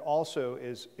 but that it also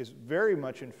is very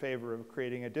much in favor of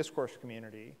creating a discourse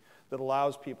community that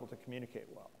allows people to communicate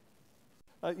well.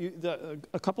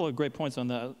 A couple of great points on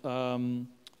that.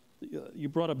 You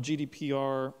brought up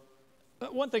GDPR.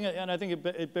 One thing, and I think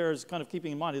it bears kind of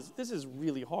keeping in mind, is this is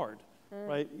really hard,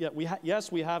 right? Yeah,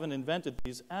 yes, we haven't invented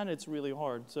these, and it's really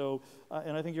hard. So,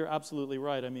 and I think you're absolutely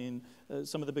right. I mean,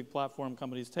 some of the big platform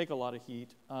companies take a lot of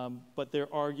heat, but they're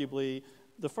arguably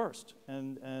the first,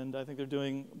 and I think they're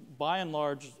doing, by and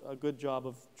large, a good job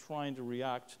of trying to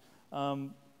react.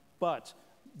 But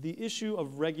the issue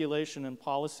of regulation and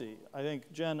policy, I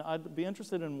think, Jen, I'd be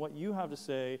interested in what you have to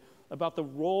say about the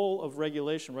role of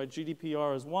regulation, right?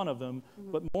 GDPR is one of them,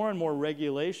 but more and more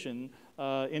regulation,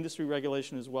 industry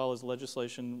regulation as well as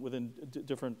legislation within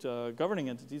different governing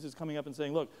entities is coming up and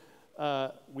saying, look,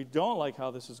 we don't like how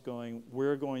this is going,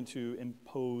 we're going to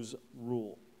impose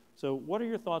rule. So what are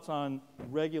your thoughts on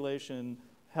regulation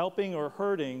helping or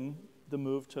hurting the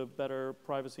move to better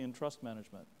privacy and trust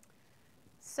management?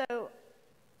 So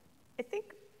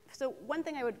one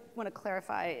thing I would want to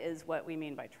clarify is what we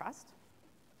mean by trust.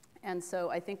 And so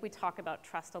I think we talk about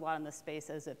trust a lot in this space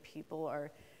as if people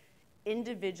are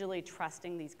individually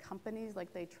trusting these companies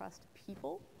like they trust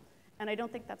people. And I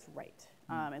don't think that's right.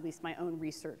 At least my own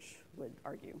research would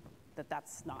argue that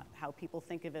that's not how people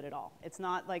think of it at all. It's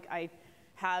not like I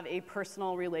have a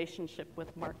personal relationship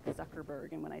with Mark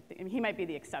Zuckerberg, and when I think, he might be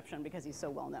the exception because he's so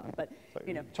well known, but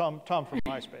Tom from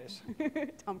MySpace,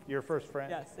 your first friend.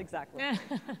 Yes, exactly.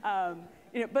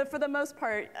 But for the most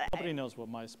part, nobody knows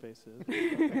what MySpace is.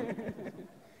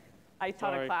 I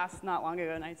taught a class not long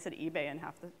ago, and I said eBay, and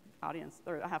half the audience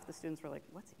or half the students were like,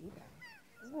 "What's eBay?"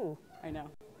 Ooh, I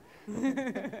know.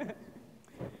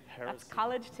 That's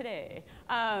college today.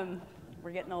 We're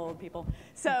getting old, people.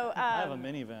 So I have a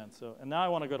minivan, and now I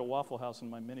want to go to Waffle House in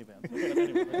my minivan. So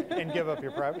and give up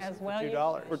your privacy as well,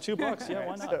 for $2. For $2, yeah,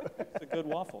 why not? It's a good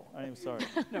waffle. I'm sorry.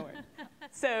 No worries.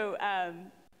 So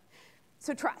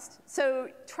trust. So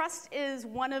trust is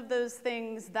one of those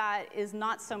things that is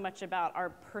not so much about our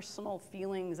personal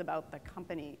feelings about the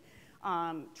company.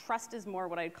 Trust is more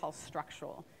what I'd call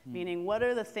structural, meaning what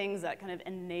are the things that kind of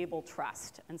enable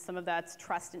trust? And some of that's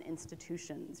trust in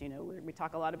institutions. We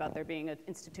talk a lot about there being an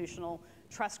institutional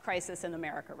trust crisis in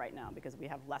America right now because we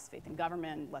have less faith in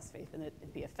government, less faith in it to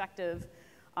be effective.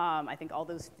 I think all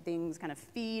those things kind of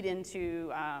feed into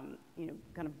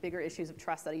kind of bigger issues of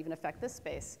trust that even affect this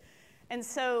space. And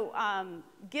so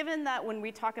given that when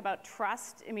we talk about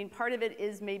trust, I mean, part of it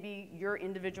is maybe your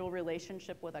individual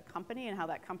relationship with a company and how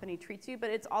that company treats you, but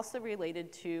it's also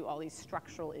related to all these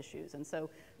structural issues. And so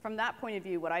from that point of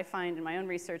view, what I find in my own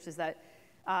research is that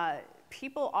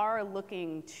people are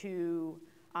looking to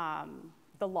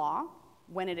the law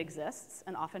when it exists,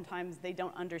 and oftentimes they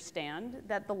don't understand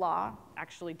that the law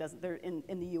actually doesn't,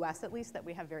 in the US at least, that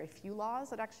we have very few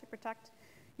laws that actually protect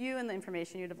you and the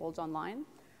information you divulge online.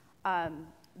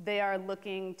 They are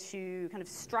looking to kind of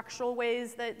structural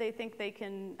ways that they think they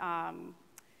can,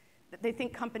 that they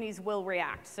think companies will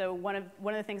react. So one of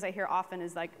the things I hear often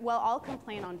is like, well, I'll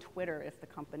complain on Twitter if the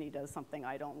company does something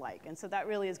I don't like. And so that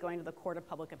really is going to the court of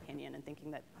public opinion and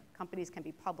thinking that companies can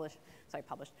be punished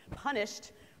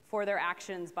for their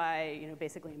actions by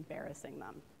basically embarrassing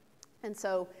them. And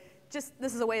so just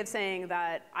this is a way of saying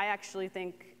that I actually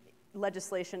think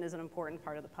legislation is an important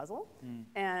part of the puzzle.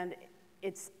 And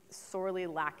it's sorely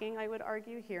lacking, I would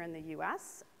argue, here in the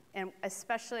US. And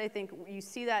especially, I think, you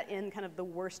see that in kind of the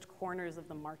worst corners of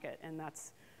the market. And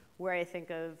that's where I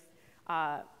think of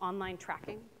online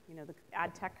tracking, the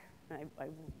ad tech And I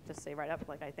will just say right up,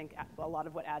 like, I think a lot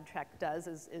of what ad tech does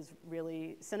is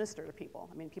really sinister to people.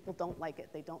 I mean, people don't like it.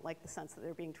 They don't like the sense that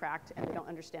they're being tracked, and they don't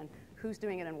understand who's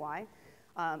doing it and why.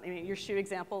 I mean, your shoe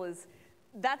example is,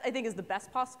 that I think is the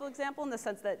best possible example, in the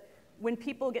sense that when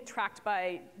people get tracked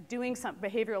by doing some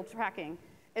behavioral tracking,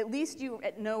 at least you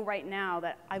know right now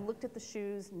that I looked at the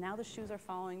shoes, now the shoes are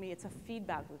following me. It's a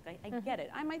feedback loop. I get it.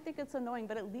 I might think it's annoying,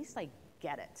 but at least I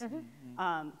get it.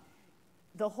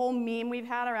 The whole meme we've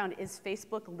had around, is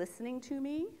Facebook listening to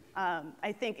me,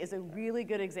 I think is a really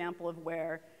good example of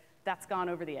where that's gone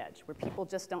over the edge, where people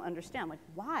just don't understand. Like,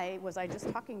 why was I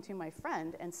just talking to my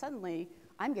friend and suddenly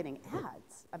I'm getting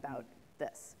ads about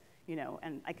this? You know,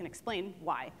 and I can explain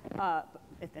why,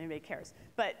 if anybody cares.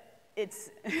 But it's,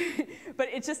 but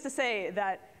it's just to say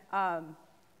that,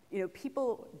 you know,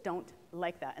 people don't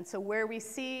like that. And so where we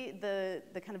see the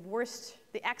kind of worst,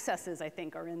 the excesses, I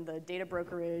think, are in the data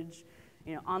brokerage,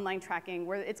 you know, online tracking,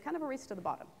 where it's kind of a race to the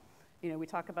bottom. You know, we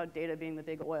talk about data being the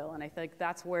big oil, and I think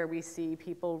that's where we see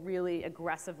people really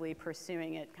aggressively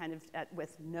pursuing it kind of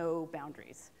with no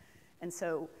boundaries. And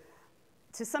so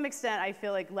to some extent, I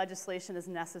feel like legislation is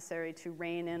necessary to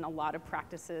rein in a lot of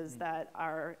practices that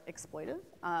are exploitive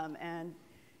and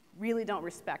really don't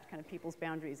respect kind of people's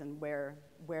boundaries and where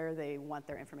they want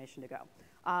their information to go.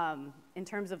 In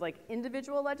terms of like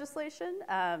individual legislation,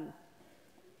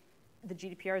 the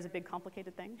GDPR is a big,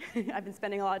 complicated thing. I've been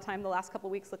spending a lot of time the last couple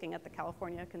of weeks looking at the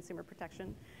California Consumer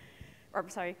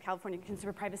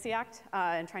Consumer Privacy Act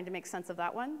and trying to make sense of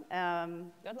that one.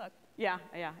 Good luck. Yeah,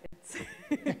 it's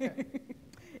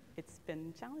it's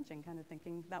been challenging, kind of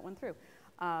thinking that one through.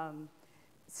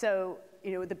 So,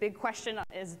 you know, the big question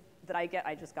is that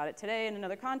I just got it today in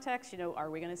another context. You know, are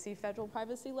we going to see federal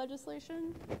privacy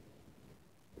legislation?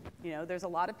 You know, there's a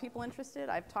lot of people interested.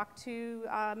 I've talked to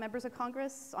members of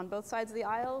Congress on both sides of the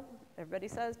aisle. Everybody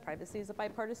says privacy is a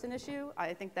bipartisan issue.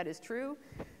 I think that is true.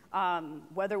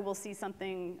 Whether we'll see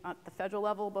something at the federal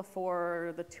level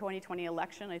before the 2020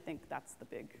 election, I think that's the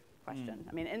big question.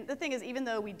 I mean, and the thing is, even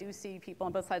though we do see people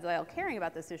on both sides of the aisle caring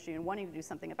about this issue and wanting to do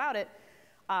something about it,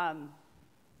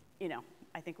 you know,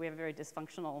 I think we have a very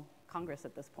dysfunctional Congress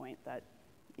at this point that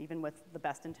even with the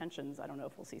best intentions, I don't know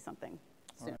if we'll see something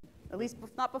soon. Right. At least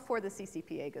not before the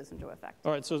CCPA goes into effect.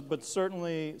 All right, so, but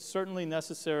certainly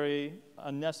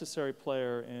a necessary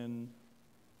player in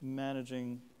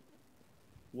managing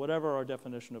whatever our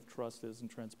definition of trust is and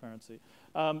transparency.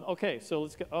 Okay, so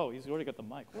let's get, he's already got the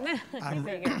mic.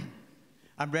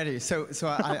 I'm ready. So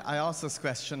I ask this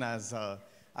question as,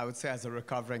 I would say, as a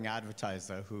recovering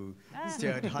advertiser who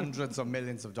steered hundreds of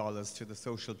millions of dollars to the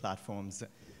social platforms,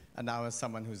 and now as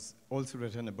someone who's also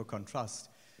written a book on trust.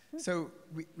 So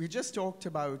we just talked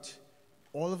about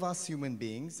all of us human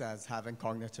beings as having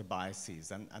cognitive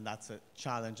biases, and that's a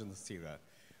challenge in this era.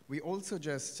 We also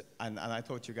just, and I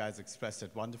thought you guys expressed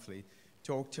it wonderfully,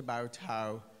 talked about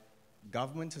how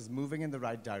government is moving in the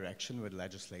right direction with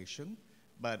legislation,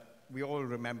 but we all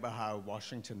remember how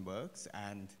Washington works,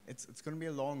 and it's going to be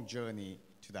a long journey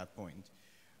to that point.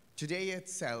 Today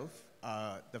itself,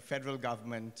 the federal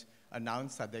government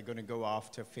announced that they're going to go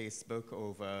after Facebook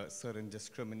over certain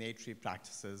discriminatory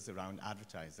practices around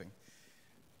advertising.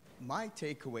 My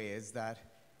takeaway is that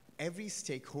every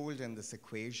stakeholder in this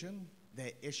equation, there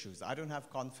are issues. I don't have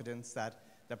confidence that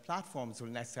the platforms will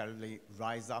necessarily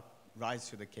rise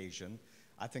to the occasion.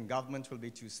 I think government will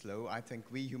be too slow. I think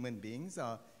we human beings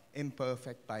are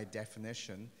imperfect by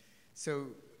definition. So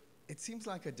it seems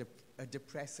like a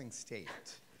depressing state.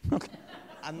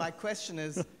 And my question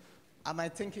is, am I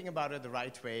thinking about it the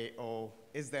right way, or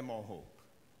is there more hope?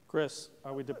 Chris,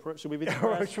 are we should we be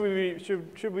depressed? should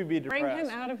we be depressed? Bring him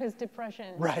out of his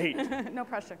depression. Right. No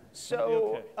pressure.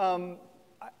 So,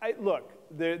 look,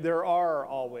 there are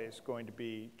always going to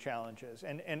be challenges,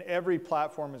 and every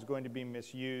platform is going to be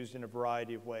misused in a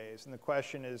variety of ways. And the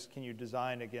question is, can you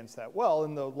design against that well?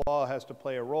 And the law has to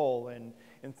play a role in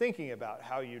thinking about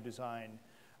how you design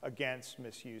against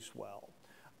misuse well.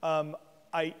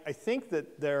 I think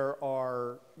that there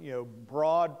are,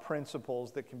 broad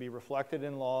principles that can be reflected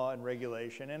in law and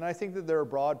regulation, and I think that there are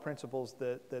broad principles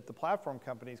that the platform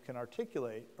companies can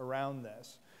articulate around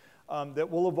this that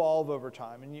will evolve over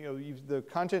time. And the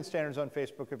content standards on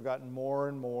Facebook have gotten more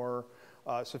and more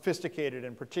sophisticated,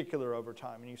 in particular, over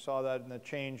time. And you saw that in the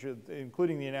change,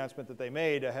 including the announcement that they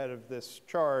made ahead of this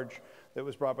charge that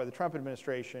was brought by the Trump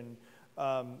administration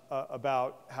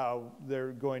about how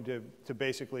they're going to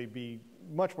basically be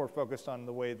much more focused on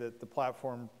the way that the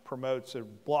platform promotes or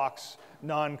blocks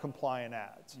non-compliant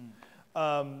ads.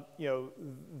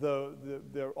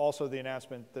 Also the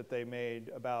announcement that they made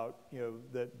about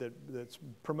that's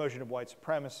promotion of white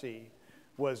supremacy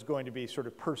was going to be sort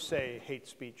of per se hate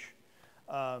speech.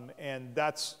 And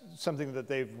that's something that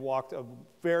they've walked a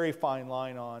very fine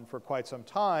line on for quite some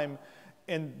time.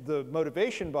 And the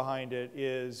motivation behind it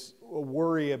is a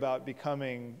worry about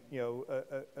becoming,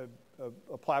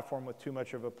 a platform with too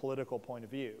much of a political point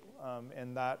of view.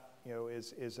 And that,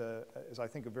 is I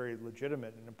think a very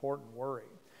legitimate and important worry.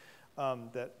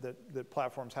 That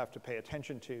platforms have to pay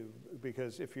attention to,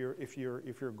 because if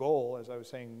your goal, as I was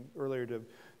saying earlier,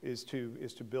 is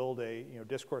to build a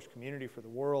discourse community for the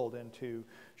world and to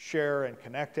share and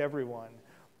connect everyone,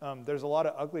 there's a lot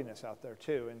of ugliness out there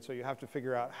too, and so you have to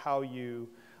figure out how you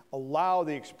allow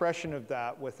the expression of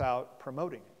that without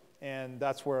promoting it. And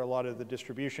that's where a lot of the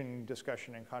distribution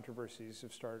discussion and controversies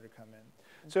have started to come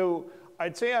in. So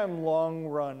I'd say I'm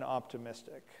long-run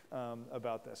optimistic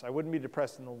about this. I wouldn't be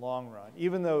depressed in the long run,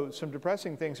 even though some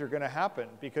depressing things are going to happen,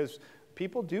 because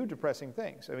people do depressing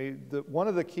things. I mean, one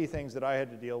of the key things that I had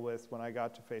to deal with when I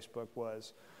got to Facebook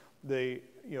was the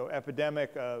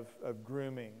epidemic of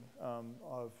grooming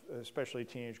of especially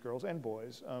teenage girls and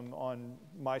boys on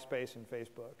MySpace and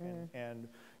Facebook. And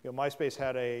MySpace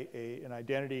had an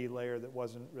identity layer that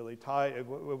wasn't really tied. It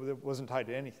wasn't tied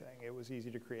to anything. It was easy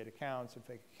to create accounts and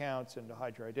fake accounts and to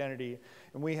hide your identity.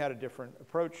 And we had a different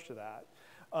approach to that.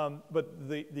 But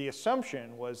the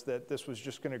assumption was that this was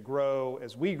just going to grow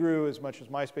as we grew, as much as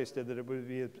MySpace did, that it would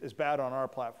be as bad on our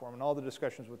platform, and all the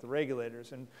discussions with the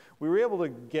regulators. And we were able to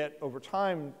get over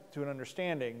time to an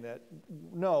understanding that,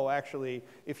 no, actually,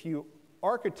 if you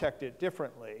architect it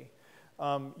differently,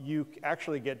 you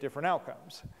actually get different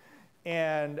outcomes.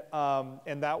 And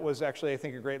that was actually, I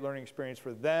think, a great learning experience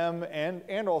for them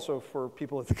and also for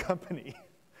people at the company.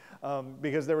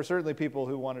 Because there were certainly people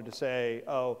who wanted to say,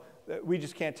 oh, we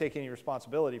just can't take any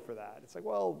responsibility for that. It's like,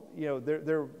 well,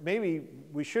 maybe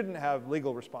we shouldn't have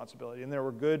legal responsibility, and there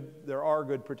are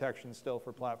good protections still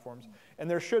for platforms, and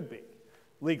there should be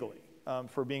legally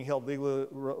for being held legally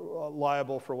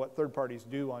liable for what third parties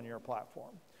do on your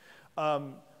platform.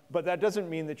 But that doesn't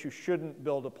mean that you shouldn't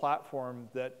build a platform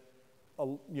that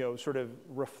sort of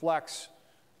reflects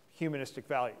humanistic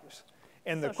values.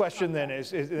 And the question then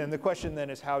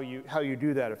is how you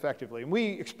do that effectively. And we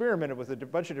experimented with a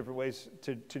bunch of different ways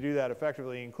to do that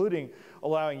effectively, including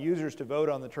allowing users to vote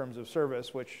on the terms of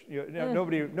service, which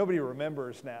nobody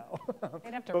remembers now.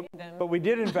 They'd have to read them. But we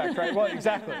did in fact try. Well,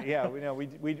 exactly. Yeah,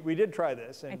 we did try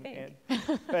this, and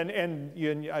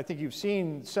I think you've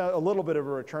seen a little bit of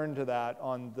a return to that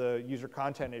on the user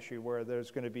content issue, where there's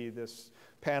going to be this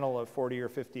panel of 40 or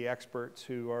 50 experts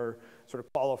who are sort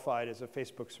of qualified as a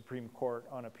Facebook Supreme Court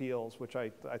on appeals, which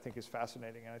I think is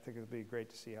fascinating, and I think it would be great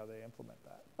to see how they implement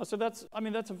that. Oh, so that's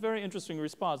a very interesting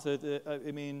response.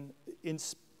 In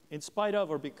spite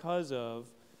of or because of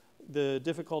the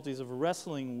difficulties of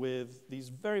wrestling with these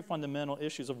very fundamental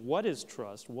issues of what is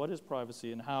trust, what is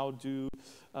privacy, and how do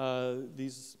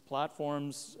these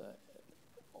platforms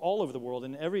all over the world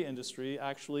in every industry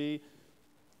actually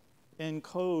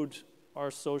encode our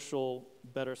social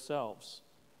better selves.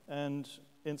 And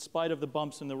in spite of the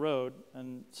bumps in the road,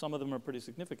 and some of them are pretty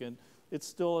significant, it's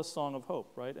still a song of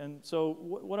hope, right? And so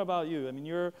what about you? I mean,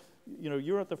 you're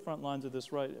at the front lines of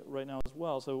this right now as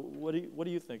well. So what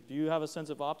do you think? Do you have a sense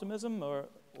of optimism or?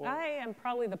 I am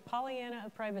probably the Pollyanna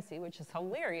of privacy, which is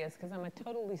hilarious because I'm a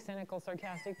totally cynical,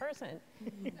 sarcastic person.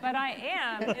 But I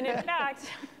am, and in fact,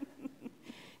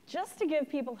 just to give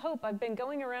people hope, I've been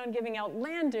going around giving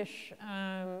outlandish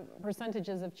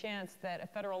percentages of chance that a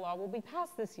federal law will be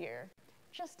passed this year,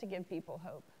 just to give people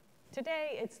hope.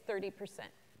 Today, it's 30%.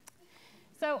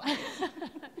 So,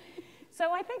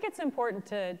 so I think it's important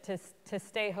to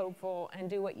stay hopeful and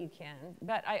do what you can.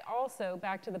 But I also,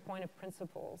 back to the point of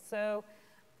principles. So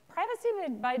privacy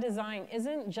by design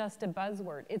isn't just a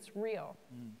buzzword, it's real.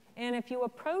 And if you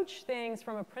approach things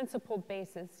from a principled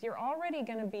basis, you're already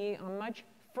going to be on much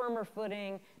firmer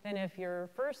footing than if your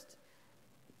first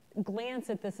glance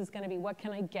at this is going to be, what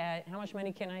can I get? How much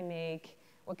money can I make?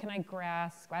 What can I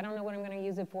grasp? I don't know what I'm going to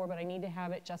use it for, but I need to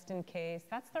have it just in case.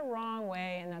 That's the wrong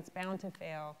way, and that's bound to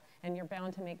fail, and you're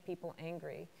bound to make people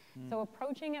angry. So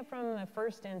approaching it from the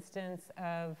first instance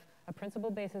of a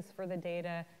principled basis for the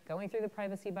data, going through the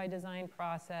privacy by design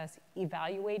process,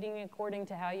 evaluating according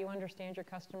to how you understand your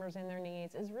customers and their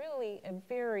needs is really a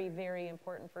very, very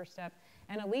important first step,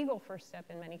 and a legal first step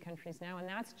in many countries now, and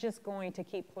that's just going to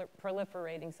keep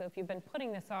proliferating. So if you've been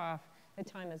putting this off, the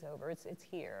time is over. It's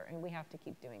here, and we have to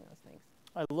keep doing those things.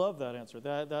 I love that answer.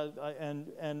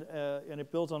 And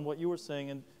it builds on what you were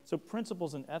saying. And so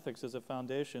principles and ethics as a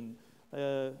foundation,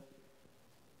 and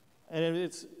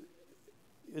it's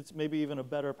it's maybe even a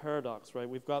better paradox, right?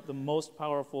 We've got the most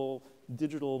powerful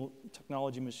digital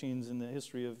technology machines in the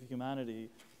history of humanity,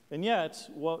 and yet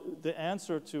the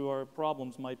answer to our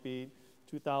problems might be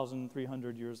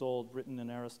 2,300 years old, written in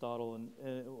Aristotle. And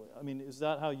I mean, is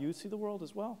that how you see the world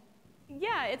as well?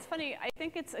 Yeah, it's funny. I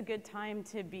think it's a good time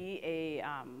to be a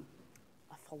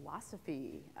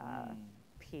philosophy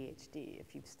PhD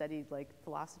if you've studied like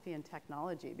philosophy and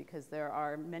technology, because there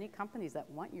are many companies that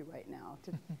want you right now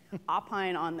to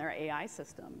opine on their AI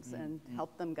systems and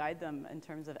help them guide them in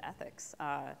terms of ethics.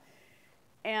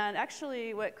 And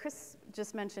actually, what Chris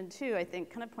just mentioned too, I think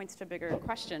kind of points to a bigger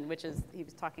question, which is he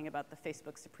was talking about the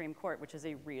Facebook Supreme Court, which is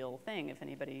a real thing if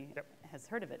anybody has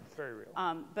heard of it. Very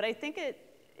real. But I think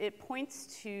it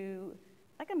points to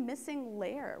like a missing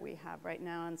layer we have right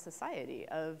now in society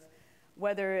of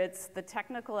whether it's the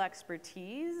technical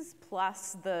expertise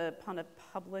plus the kind of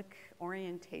public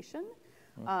orientation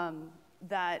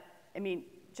that, I mean,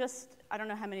 I don't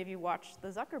know how many of you watched the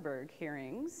Zuckerberg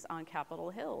hearings on Capitol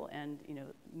Hill, and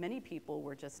many people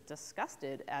were just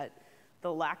disgusted at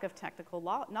the lack of technical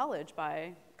knowledge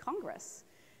by Congress.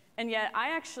 And yet,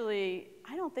 I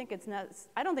don't think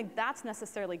that's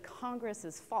necessarily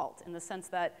Congress's fault, in the sense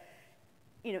that,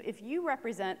 if you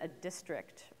represent a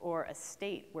district or a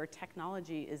state where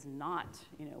technology is not,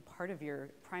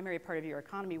 primary part of your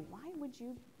economy, why would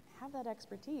you have that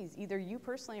expertise, either you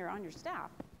personally or on your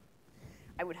staff?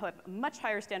 I would have a much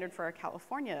higher standard for our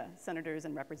California senators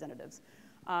and representatives.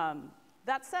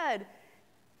 That said,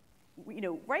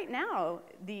 right now,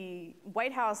 the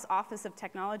White House Office of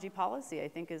Technology Policy, I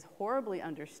think, is horribly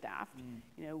understaffed.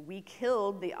 We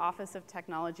killed the Office of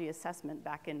Technology Assessment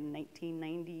back in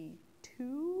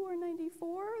 1992 or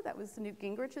 94. That was Newt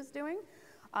Gingrich's doing.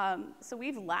 So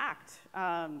we've lacked,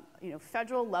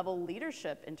 federal level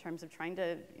leadership in terms of trying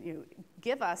to,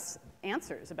 give us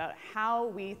answers about how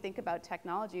we think about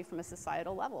technology from a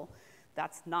societal level.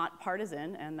 That's not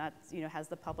partisan, and that's, has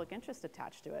the public interest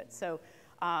attached to it. So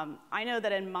I know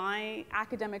that in my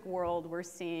academic world, we're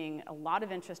seeing a lot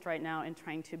of interest right now in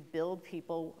trying to build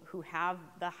people who have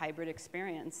the hybrid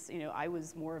experience. I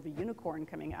was more of a unicorn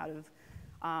coming out of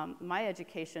my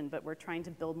education, but we're trying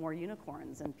to build more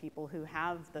unicorns and people who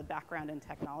have the background in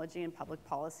technology and public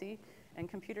policy and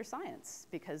computer science,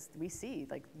 because we see,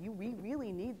 we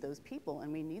really need those people,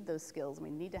 and we need those skills, and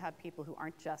we need to have people who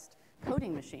aren't just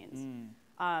coding machines.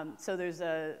 So there's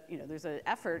an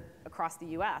effort across the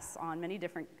U.S. on many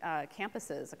different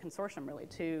campuses, a consortium really,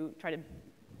 to try to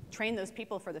train those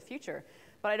people for the future.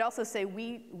 But I'd also say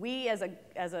we as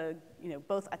a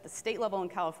both at the state level in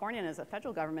California and as a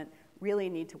federal government really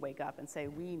need to wake up and say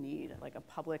we need like a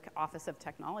public office of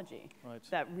technology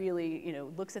that really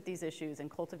looks at these issues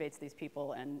and cultivates these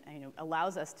people and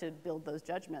allows us to build those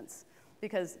judgments.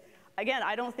 Because again,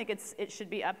 I don't think it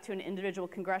should be up to an individual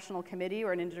congressional committee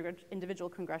or an individual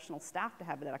congressional staff to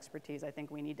have that expertise. I think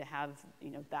we need to have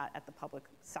that at the public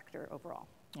sector overall.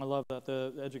 I love that,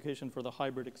 the education for the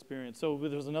hybrid experience. So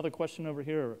there's another question over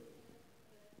here.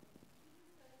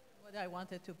 What I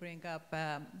wanted to bring up,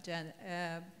 Jen,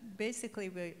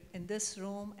 basically in this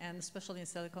room, and especially in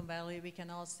Silicon Valley, we can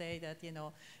all say that,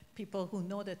 people who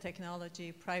know the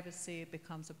technology, privacy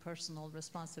becomes a personal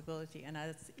responsibility, and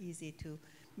it's easy to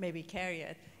maybe carry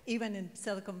it. Even in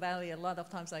Silicon Valley, a lot of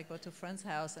times I go to a friend's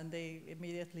house, and they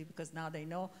immediately, because now they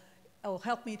know, oh,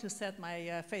 help me to set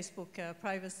my Facebook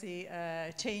privacy,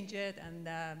 change it, and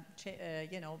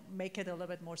make it a little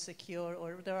bit more secure.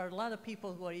 Or there are a lot of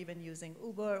people who are even using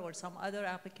Uber or some other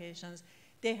applications.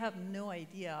 They have no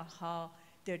idea how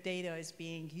their data is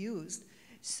being used.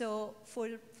 So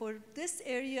for this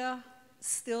area,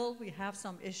 still we have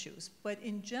some issues. But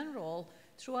in general,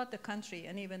 throughout the country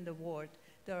and even the world,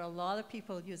 there are a lot of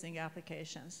people using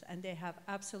applications, and they have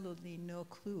absolutely no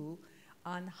clue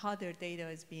on how their data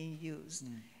is being used.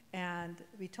 And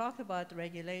we talk about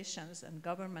regulations and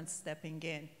government stepping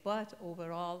in, but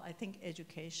overall, I think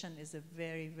education is a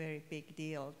very, very big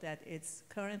deal that it's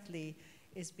currently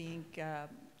is being,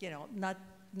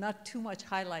 not too much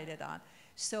highlighted on.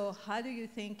 So how do you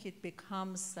think it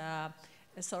becomes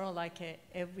sort of like a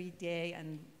everyday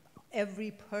and every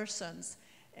person's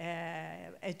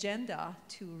agenda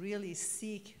to really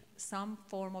seek some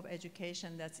form of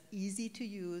education that's easy to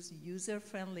use,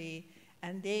 user-friendly,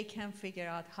 and they can figure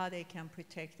out how they can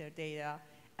protect their data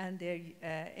and their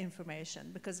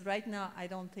information. Because right now, I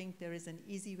don't think there is an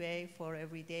easy way for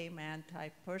everyday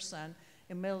man-type person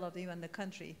in the middle of even the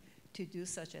country to do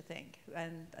such a thing.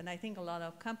 And I think a lot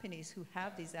of companies who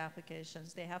have these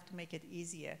applications, they have to make it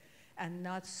easier and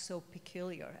not so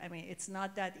peculiar. I mean, it's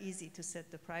not that easy to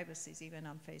set the privacies even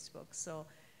on Facebook. So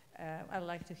I'd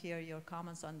like to hear your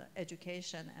comments on the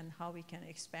education and how we can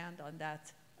expand on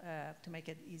that to make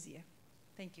it easier.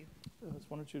 Thank you.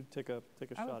 Why don't you take a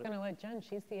shot I was at going to let Jen,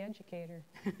 she's the educator.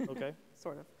 Okay.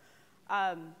 Sort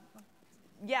of.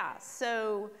 Yeah,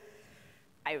 so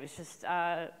I was just,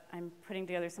 I'm putting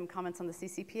together some comments on the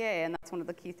CCPA, and that's one of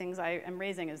the key things I am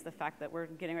raising is the fact that we're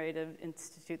getting ready to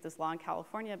institute this law in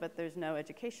California, but there's no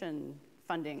education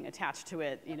funding attached to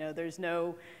it. You know, there's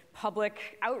no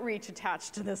public outreach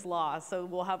attached to this law, so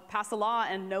we'll pass a law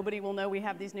and nobody will know we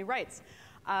have these new rights.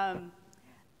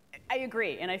 I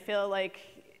agree, and I feel like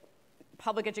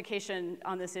public education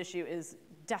on this issue is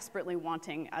desperately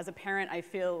wanting. As a parent, I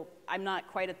feel I'm not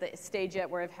quite at the stage yet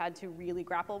where I've had to really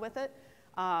grapple with it,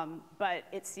 but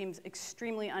it seems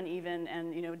extremely uneven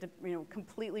and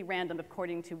completely random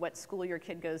according to what school your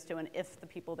kid goes to and if the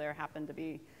people there happen to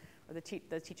be, or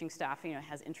the teaching staff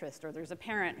has interest, or there's a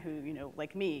parent who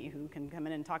like me who can come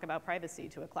in and talk about privacy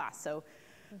to a class. So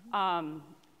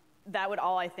that would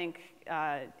all, I think,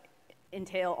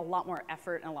 entail a lot more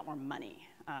effort and a lot more money,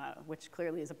 which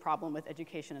clearly is a problem with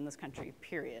education in this country,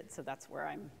 period. So that's where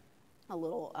I'm a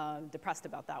little depressed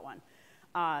about that one.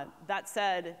 That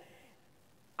said,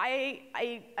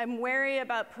 I'm wary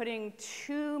about putting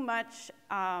too much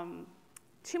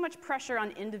pressure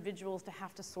on individuals to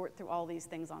have to sort through all these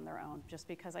things on their own, just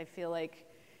because I feel like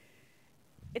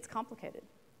it's complicated.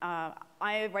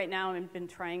 I, right now, have been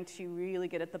trying to really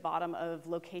get at the bottom of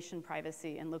location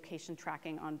privacy and location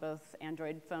tracking on both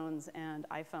Android phones and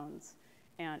iPhones,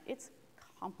 and it's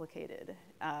complicated.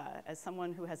 As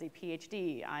someone who has a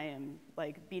PhD, I am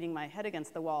like beating my head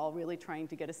against the wall, really trying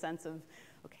to get a sense of,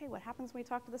 okay, what happens when we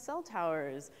talk to the cell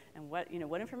towers, and what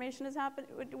information is happening,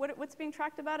 what's being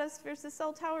tracked about us versus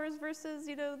cell towers versus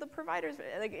the providers.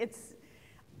 Like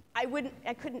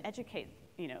I couldn't educate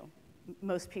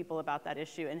most people about that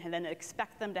issue and then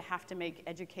expect them to have to make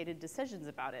educated decisions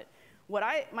about it.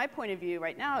 My point of view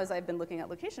right now, as I've been looking at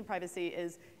location privacy,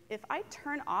 is if I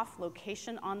turn off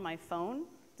location on my phone,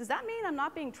 does that mean I'm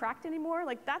not being tracked anymore?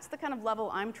 Like, that's the kind of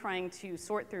level I'm trying to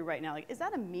sort through right now. Like, is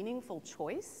that a meaningful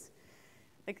choice?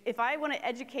 Like, if I want to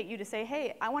educate you to say,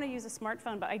 hey, I want to use a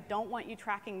smartphone, but I don't want you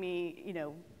tracking me,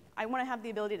 I want to have the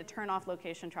ability to turn off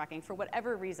location tracking for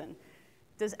whatever reason,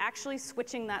 does actually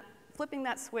flipping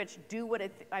that switch do what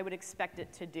I would expect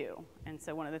it to do? And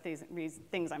so one of the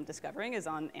things I'm discovering is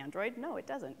on Android, no, it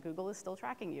doesn't. Google is still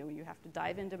tracking you. You have to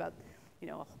dive into about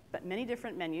many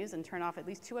different menus and turn off at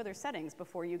least 2 other settings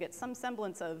before you get some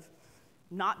semblance of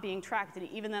not being tracked. And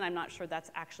even then, I'm not sure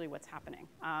that's actually what's happening.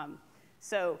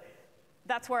 So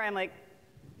that's where I'm like,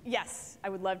 yes, I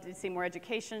would love to see more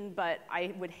education, but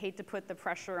I would hate to put the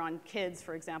pressure on kids,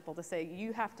 for example, to say,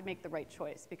 you have to make the right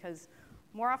choice, because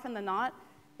more often than not,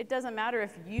 it doesn't matter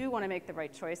if you want to make the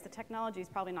right choice. The technology is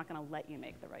probably not going to let you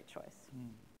make the right choice.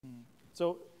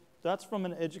 So that's from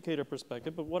an educator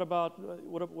perspective, but what about,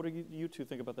 what do you two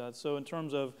think about that? So in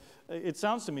terms of, it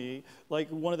sounds to me like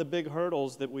one of the big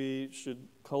hurdles that we should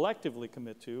collectively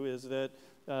commit to is that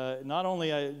not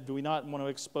only do we not want to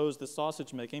expose the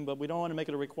sausage making, but we don't want to make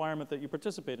it a requirement that you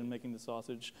participate in making the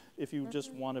sausage if you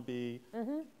just want to be,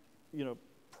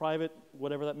 private,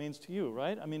 whatever that means to you,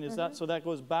 right? I mean, is that, so that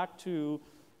goes back to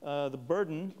the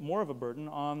burden, more of a burden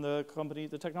on the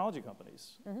technology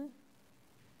companies.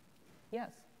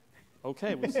 Yes.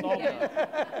 Okay, we solved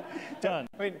that. Done.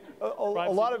 I mean, a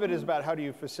lot of it is about how do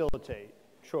you facilitate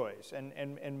choice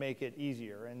and make it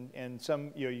easier. And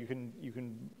some, you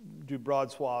can do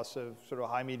broad swaths of sort of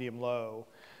high, medium, low.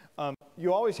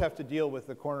 You always have to deal with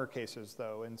the corner cases,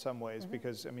 though, in some ways,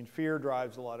 because, I mean, fear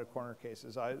drives a lot of corner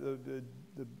cases. The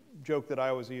joke that I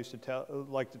always used to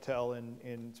like to tell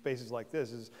in spaces like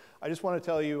this is, I just want to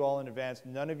tell you all in advance,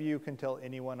 none of you can tell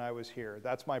anyone I was here.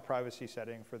 That's my privacy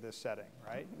setting for this setting,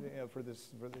 right?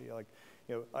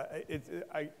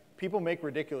 People make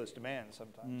ridiculous demands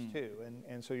sometimes too,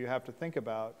 and so you have to think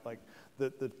about like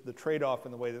the trade-off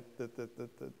in the way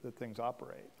that things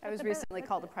operate. I was recently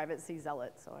called a privacy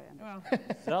zealot, so I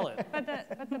understand. Zealot. But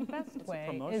the best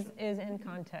way is in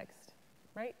context,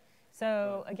 right?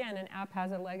 So again, an app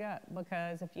has a leg up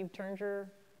because if you've turned your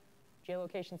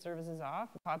geolocation services off,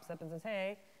 it pops up and says,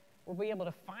 hey, we'll be able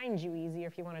to find you easier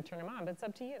if you want to turn them on, but it's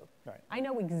up to you. Right. I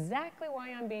know exactly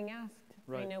why I'm being asked.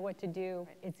 Right. I know what to do.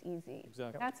 It's easy.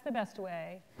 Exactly. That's the best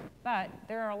way. But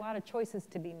there are a lot of choices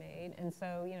to be made, and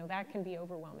so that can be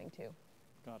overwhelming too.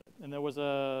 Got it. And there was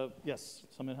yes,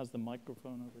 someone has the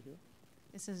microphone over here.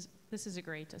 This is a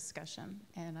great discussion,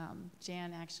 and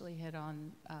Jan actually hit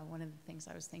on one of the things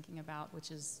I was thinking about,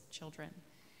 which is children.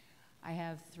 I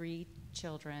have 3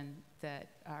 children that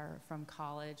are from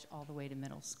college all the way to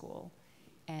middle school,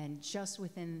 and just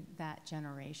within that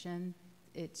generation,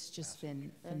 it's just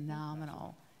been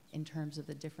phenomenal in terms of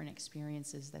the different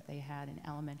experiences that they had in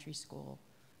elementary school,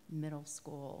 middle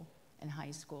school, and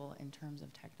high school in terms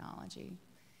of technology.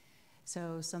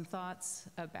 So some thoughts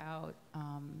about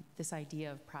this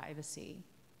idea of privacy.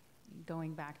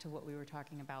 Going back to what we were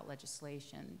talking about,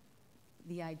 legislation,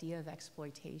 the idea of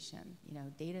exploitation. You know,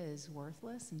 data is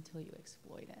worthless until you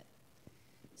exploit it.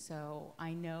 So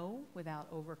I know,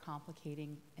 without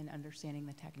overcomplicating and understanding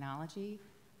the technology,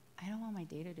 I don't want my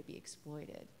data to be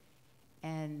exploited.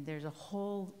 And there's a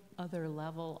whole other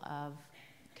level of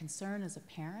concern as a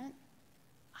parent.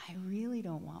 I really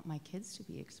don't want my kids to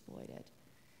be exploited.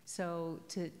 So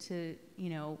you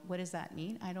know, what does that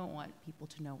mean? I don't want people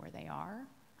to know where they are.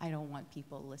 I don't want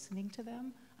people listening to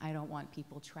them. I don't want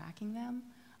people tracking them.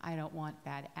 I don't want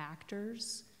bad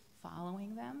actors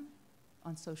following them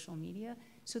on social media.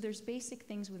 So there's basic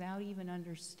things without even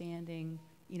understanding,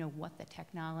 you know, what the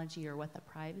technology or what the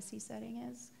privacy setting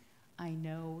is. I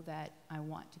know that I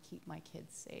want to keep my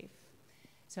kids safe.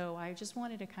 So I just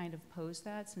wanted to kind of pose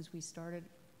that since we started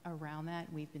around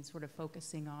that. We've been sort of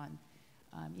focusing on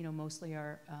you know, mostly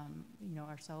you know,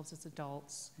 ourselves as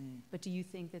adults. But do you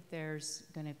think that there's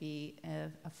going to be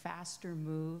a faster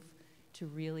move to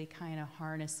really kind of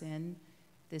harness in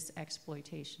this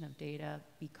exploitation of data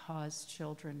because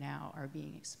children now are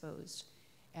being exposed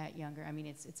at younger? I mean,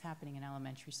 it's happening in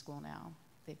elementary school now.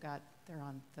 They're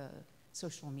on the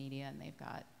social media and they've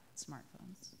got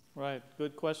smartphones. Right.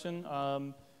 Good question.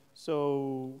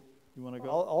 So. You want to go?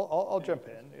 I'll jump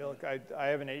in. Look, I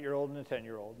have an 8-year-old and a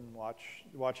 10-year-old, and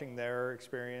watching their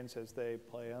experience as they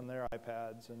play on their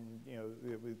iPads, and you know,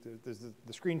 there's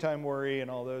the screen time worry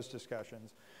and all those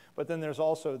discussions. But then there's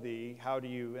also the how do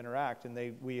you interact, and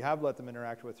we have let them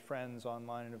interact with friends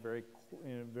online in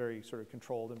a very sort of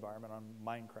controlled environment. On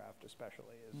Minecraft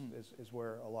especially is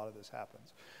where a lot of this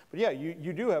happens. But yeah,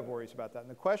 you do have worries about that,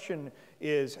 and the question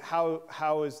is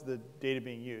how is the data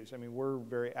being used? I mean, we're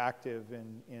very active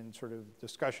in sort of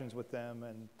discussions with them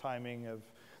and timing of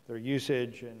their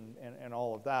usage and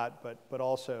all of that, but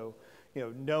also, you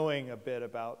know, knowing a bit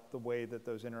about the way that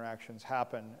those interactions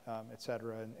happen, et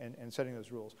cetera, and setting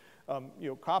those rules. You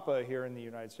know, COPPA here in the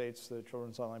United States, the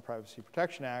Children's Online Privacy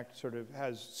Protection Act, sort of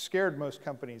has scared most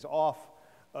companies off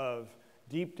of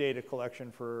deep data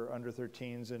collection for under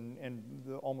 13s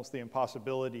and almost the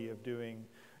impossibility of doing,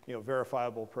 you know,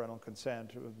 verifiable parental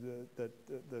consent.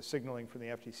 The signaling from the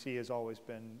FTC has always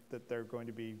been that they're going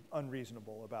to be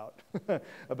unreasonable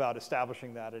about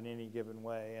establishing that in any given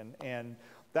way, and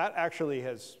that actually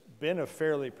has been a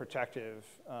fairly protective,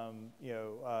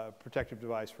 protective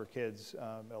device for kids,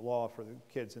 a law for the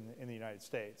kids in the United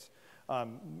States.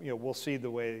 You know, we'll see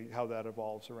the way how that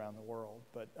evolves around the world,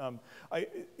 but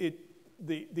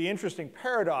the interesting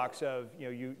paradox of, you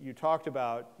know, you talked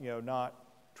about, you know, not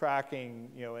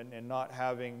tracking, you know, and not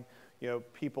having, you know,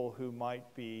 people who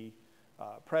might be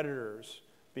predators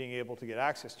being able to get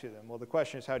access to them. Well, the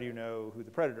question is, how do you know who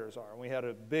the predators are? And we had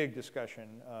a big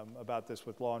discussion about this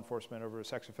with law enforcement over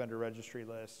sex offender registry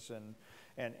lists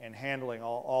and handling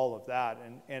all of that.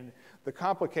 And the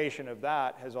complication of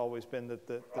that has always been that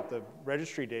the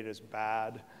registry data is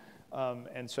bad.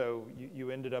 And so you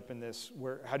ended up in this,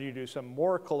 where how do you do some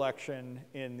more collection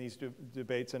in these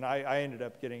debates? And I ended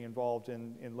up getting involved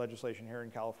in legislation here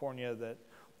in California that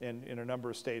in a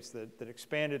number of states that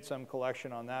expanded some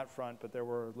collection on that front, but there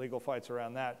were legal fights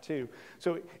around that too.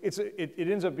 So it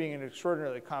ends up being an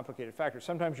extraordinarily complicated factor.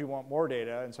 Sometimes you want more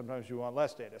data and sometimes you want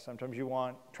less data. Sometimes you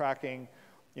want tracking,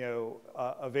 you know,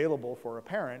 available for a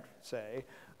parent, say,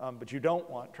 but you don't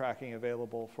want tracking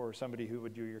available for somebody who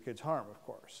would do your kids harm, of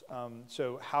course.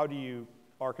 So how do you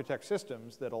architect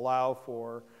systems that allow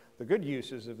for the good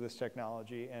uses of this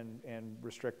technology and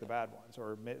restrict the bad ones,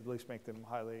 or at least make them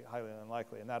highly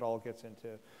unlikely? And that all gets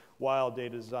into wild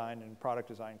data design and product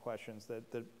design questions that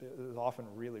is often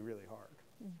really, really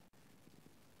hard.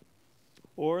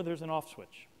 Or there's an off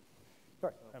switch.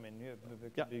 Right. I mean,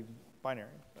 it could be binary.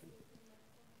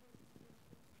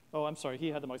 Oh, I'm sorry, he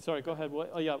had the mic. Sorry, go ahead.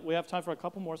 Oh, yeah, we have time for a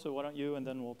couple more, so why don't you, and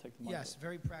then we'll take the mic. Yes,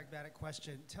 very pragmatic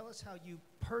question. Tell us how you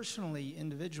personally,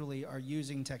 individually, are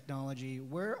using technology.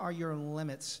 Where are your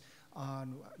limits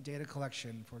on data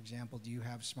collection? For example, do you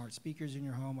have smart speakers in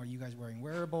your home? Are you guys wearing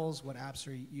wearables? What apps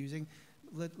are you using?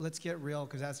 Let's get real,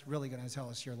 because that's really going to tell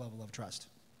us your level of trust.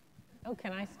 Oh,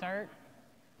 can I start?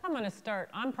 I'm going to start.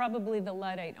 I'm probably the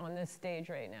Luddite on this stage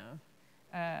right now.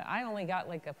 I only got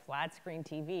like a flat screen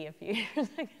TV a few years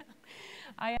ago.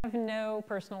 I have no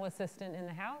personal assistant in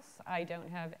the house. I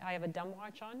have a dumb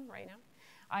watch on right now.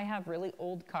 I have really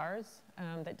old cars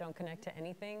that don't connect to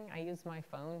anything. I use my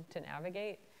phone to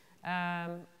navigate.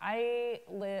 I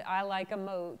like a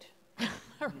moat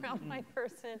around my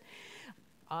person.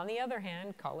 On the other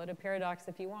hand, call it a paradox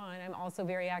if you want, I'm also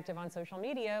very active on social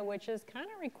media, which is kind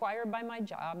of required by my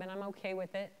job, and I'm okay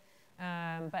with it.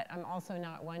 But I'm also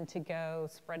not one to go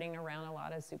spreading around a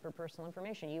lot of super personal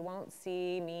information. You won't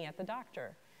see me at the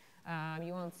doctor.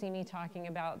 You won't see me talking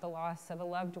about the loss of a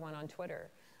loved one on Twitter.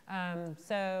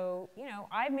 So, you know,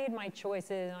 I've made my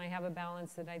choices, and I have a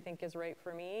balance that I think is right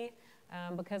for me,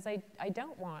 because I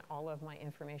don't want all of my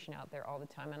information out there all the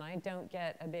time, and I don't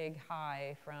get a big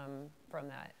high from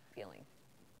that feeling.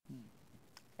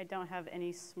 I don't have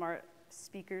any smart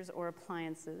speakers or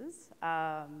appliances.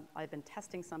 I've been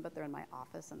testing some, but they're in my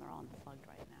office, and they're all unplugged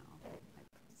right now. My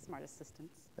smart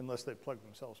assistants. Unless they plug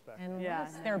themselves back.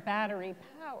 Unless they're battery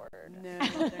powered. No,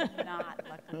 they're not,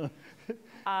 luckily.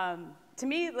 To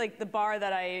me, like, the bar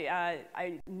that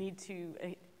I need to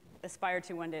aspire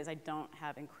to one day is I don't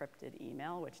have encrypted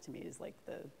email, which to me is like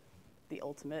the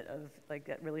ultimate of, like,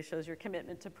 that really shows your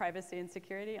commitment to privacy and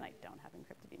security, and I don't have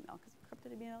encrypted email, because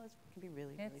encrypted email can be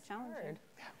really challenging.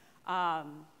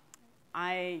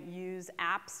 I use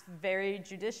apps very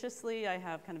judiciously. I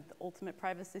have kind of the ultimate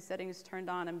privacy settings turned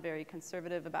on. I'm very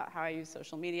conservative about how I use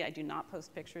social media. I do not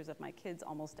post pictures of my kids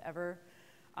almost ever.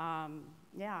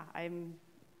 Yeah,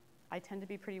 I tend to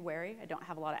be pretty wary. I don't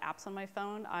have a lot of apps on my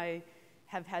phone. I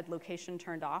have had location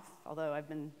turned off, although I've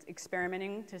been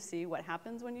experimenting to see what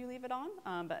happens when you leave it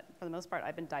on. But for the most part,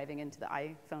 I've been diving into the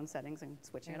iPhone settings and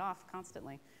switching it off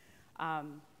constantly.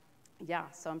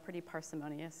 Yeah, so I'm pretty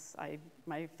parsimonious.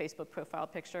 My Facebook profile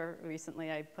picture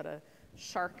recently, I put a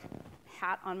shark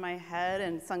hat on my head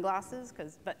and sunglasses,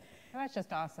 but that's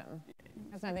just awesome.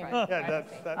 That's nothing. Yeah,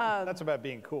 that's about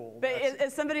being cool. But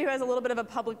as somebody who has a little bit of a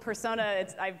public persona,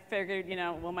 I figured, you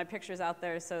know, well, my picture's out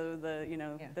there, so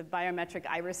the biometric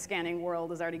iris scanning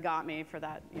world has already got me for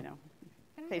that, you know,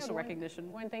 facial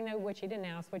recognition. One thing, though, which you didn't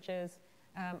ask, which is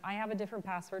I have a different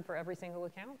password for every single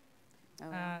account.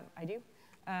 Oh, I do.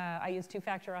 I use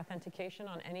two-factor authentication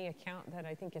on any account that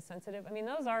I think is sensitive. I mean,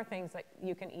 those are things that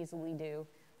you can easily do,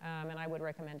 and I would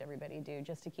recommend everybody do,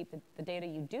 just to keep the data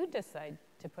you do decide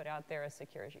to put out there as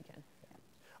secure as you can.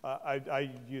 I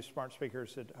use smart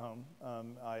speakers at home.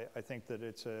 I think that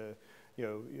it's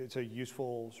a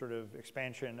useful sort of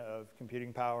expansion of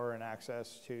computing power and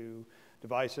access to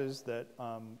devices that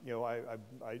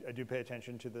I do pay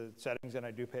attention to the settings, and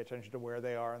I do pay attention to where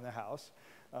they are in the house.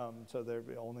 So they're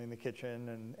only in the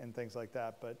kitchen and things like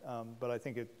that. But I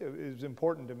think it is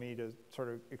important to me to sort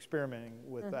of experimenting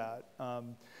with that.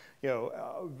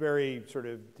 Very sort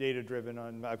of data driven.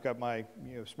 I've got my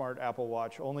smart Apple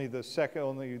Watch. Only the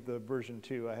version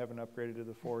 2. I haven't upgraded to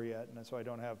the 4 yet, and so I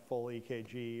don't have full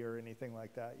EKG or anything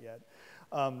like that yet.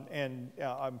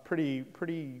 I'm pretty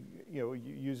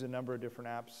use a number of different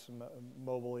apps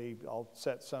mobilely. I'll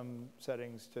set some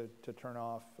settings to turn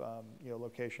off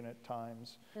location at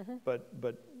times, but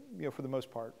for the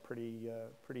most part,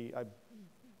 I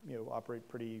operate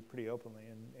pretty openly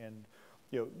and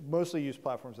mostly use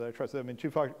platforms that I trust. I mean,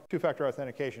 two-factor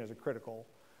authentication is a critical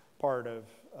part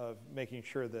of making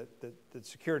sure that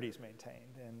security is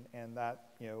maintained, and that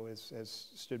has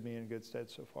stood me in good stead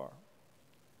so far.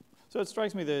 So it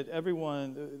strikes me that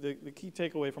everyone, the key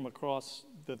takeaway from across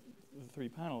the three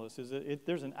panelists is that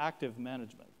there's an active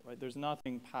management, right? There's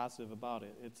nothing passive about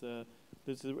it.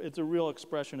 It's a real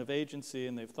expression of agency,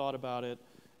 and they've thought about it.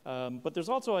 But there's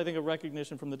also, I think, a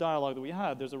recognition from the dialogue that we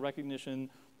had. There's a recognition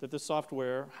that the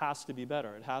software has to be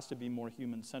better. It has to be more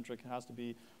human-centric. It has to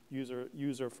be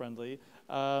user-friendly.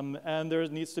 And there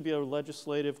needs to be a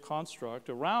legislative construct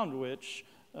around which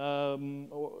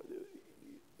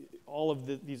all of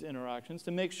these interactions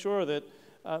to make sure that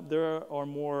there are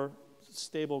more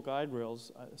stable guide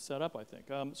rails set up, I think.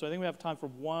 So I think we have time for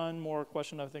one more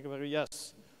question. I think about it.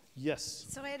 Yes. Yes.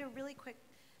 So I had a really quick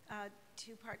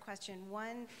two-part question.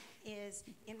 One is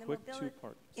in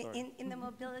the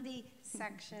mobility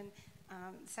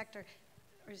sector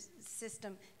or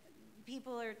system,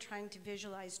 people are trying to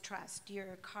visualize trust.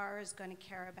 Your car is going to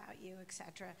care about you, et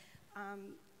cetera.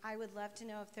 I would love to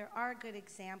know if there are good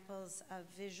examples of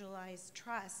visualized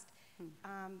trust,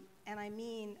 and I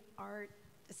mean art,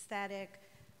 aesthetic,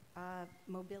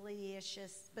 mobility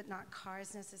issues, but not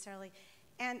cars necessarily.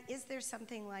 And is there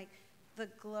something like the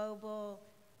global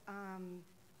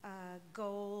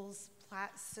goals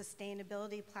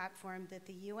sustainability platform that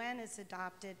the UN has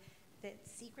adopted that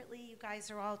secretly you guys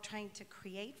are all trying to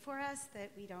create for us that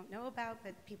we don't know about,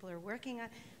 but people are working on?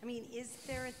 I mean, is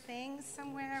there a thing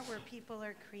somewhere where people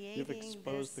are creating You've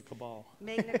exposed the cabal.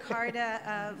 Magna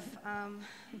Carta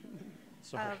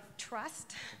of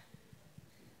trust?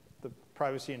 The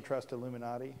Privacy and Trust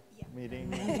Illuminati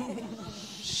meeting.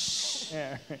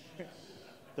 Yeah.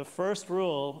 The first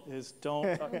rule is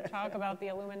don't talk about the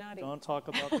Illuminati. Don't talk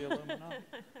about the Illuminati.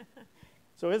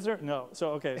 So is there, no,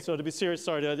 so okay, so to be serious,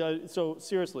 sorry, so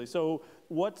seriously, so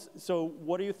what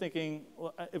are you thinking,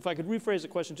 if I could rephrase the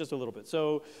question just a little bit.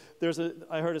 So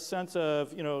I heard a sense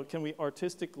of, can we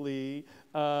artistically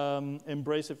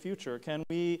embrace a future? Can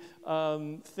we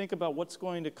think about what's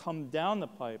going to come down the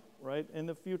pipe, right, in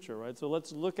the future, right? So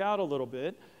let's look out a little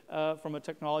bit from a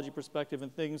technology perspective,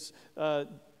 and things,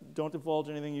 don't divulge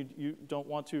anything you don't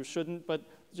want to, shouldn't, but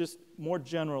just more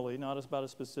generally, not about a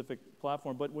specific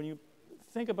platform, but when you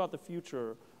think about the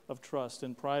future of trust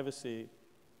and privacy,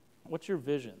 what's your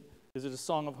vision? Is it a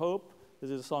song of hope?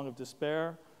 Is it a song of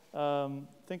despair?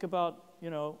 Think about,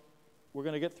 we're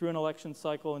going to get through an election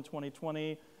cycle in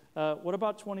 2020. What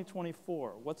about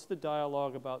 2024? What's the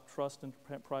dialogue about trust and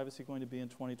privacy going to be in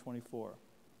 2024?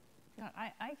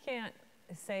 I can't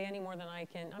say any more than I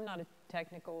can. I'm not a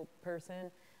technical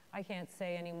person. I can't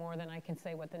say any more than I can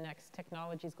say what the next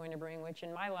technology is going to bring, which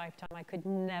in my lifetime I could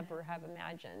never have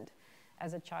imagined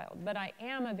as a child. But I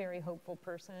am a very hopeful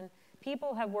person.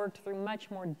 People have worked through much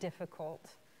more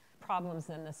difficult problems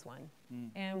than this one.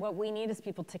 And what we need is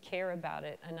people to care about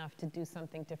it enough to do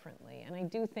something differently. And I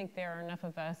do think there are enough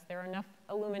of us, there are enough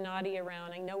Illuminati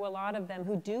around. I know a lot of them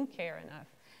who do care enough,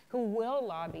 who will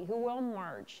lobby, who will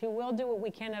march, who will do what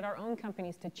we can at our own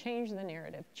companies to change the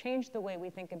narrative, change the way we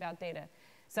think about data.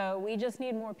 So we just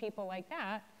need more people like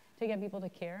that to get people to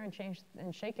care and change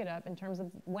and shake it up in terms of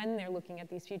when they're looking at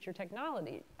these future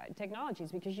technologies,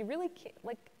 because you really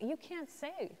can't, you can't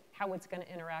say how it's going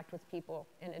to interact with people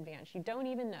in advance. You don't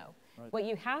even know. Right. What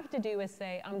you have to do is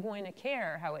say, I'm going to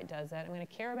care how it does that. I'm going to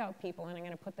care about people, and I'm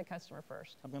going to put the customer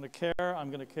first. I'm going to care.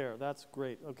 I'm going to care. That's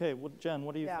great. Okay, well, Jen,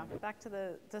 what do you think? Yeah, back to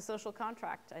the social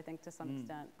contract, I think, to some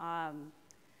extent.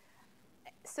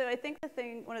 So I think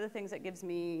one of the things that gives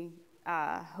me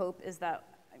hope is that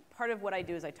part of what I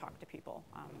do is I talk to people.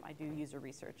 I do user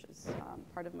research as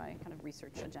part of my kind of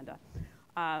research agenda.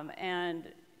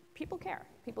 And people care.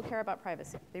 People care about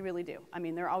privacy. They really do. I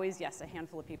mean, there are always, yes, a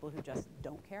handful of people who just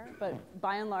don't care, but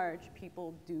by and large,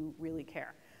 people do really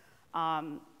care.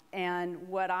 And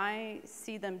what I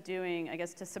see them doing, I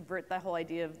guess, to subvert the whole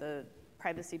idea of the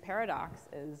privacy paradox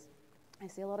is I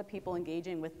see a lot of people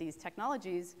engaging with these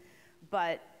technologies,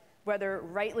 but whether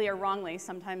rightly or wrongly,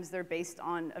 sometimes they're based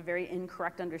on a very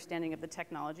incorrect understanding of the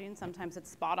technology, and sometimes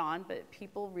it's spot on, but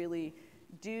people really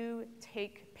do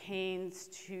take pains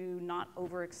to not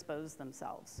overexpose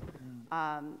themselves.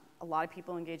 A lot of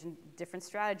people engage in different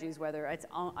strategies, whether it's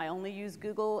I only use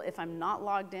Google if I'm not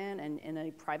logged in and in a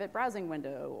private browsing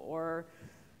window, or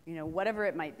whatever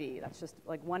it might be. That's just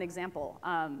like one example.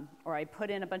 Or I put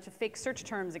in a bunch of fake search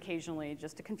terms occasionally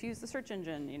just to confuse the search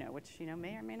engine, which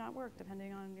may or may not work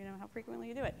depending on how frequently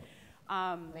you do it.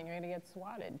 Then you're going to get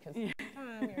swatted because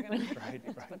you're going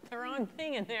to put the wrong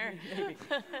thing in there.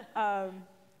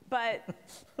 But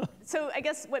so I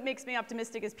guess what makes me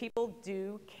optimistic is people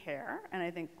do care, and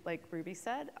I think, like Ruby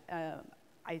said,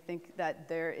 I think that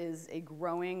there is a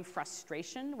growing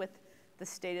frustration with the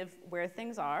state of where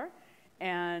things are,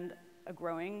 and a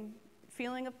growing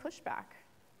feeling of pushback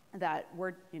that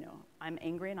I'm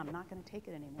angry and I'm not going to take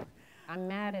it anymore. I'm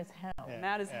mad as hell. Yeah.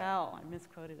 Mad as hell. I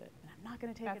misquoted it. And I'm not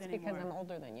going to take it anymore. That's because I'm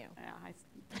older than you.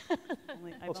 Yeah,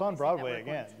 well, it's on Broadway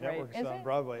again. Network's on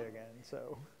Broadway again.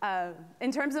 So,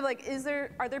 in terms of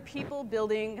are there people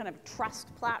building kind of trust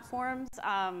platforms?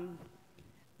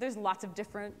 There's lots of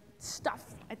different stuff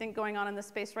I think going on in this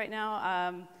space right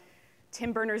now.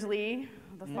 Tim Berners-Lee,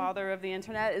 the father of the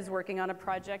internet, is working on a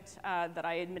project that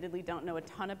I admittedly don't know a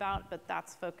ton about, but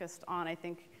that's focused on, I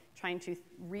think, trying to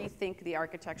rethink the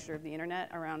architecture of the internet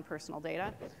around personal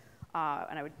data.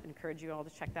 And I would encourage you all to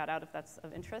check that out if that's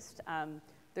of interest.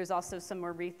 There's also some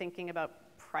more rethinking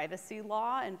about privacy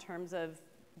law in terms of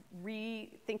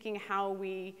rethinking how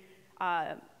we,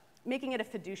 making it a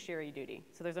fiduciary duty.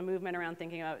 So there's a movement around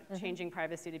thinking about changing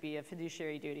privacy to be a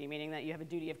fiduciary duty, meaning that you have a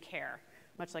duty of care,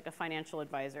 much like a financial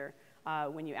advisor,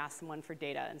 when you ask someone for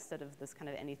data instead of this kind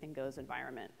of anything goes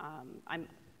environment. I'm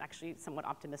actually somewhat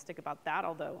optimistic about that,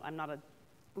 although I'm not a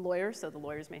lawyer, so the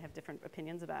lawyers may have different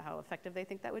opinions about how effective they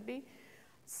think that would be.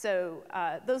 So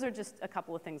those are just a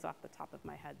couple of things off the top of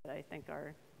my head that I think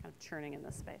are kind of churning in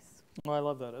this space. Oh, I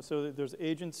love that. So there's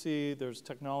agency, there's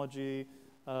technology,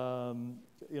 and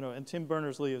Tim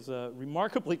Berners-Lee is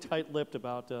remarkably tight-lipped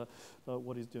about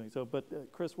what he's doing. So,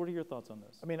 but Chris, what are your thoughts on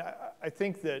this? I mean, I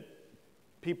think that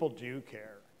people do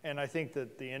care, and I think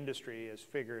that the industry has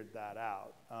figured that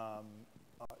out.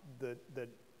 That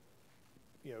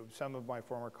some of my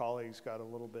former colleagues got a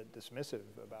little bit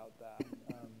dismissive about that,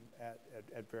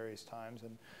 at various times.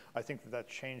 And I think that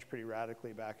that's changed pretty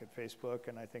radically back at Facebook,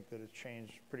 and I think that it's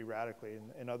changed pretty radically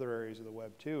in other areas of the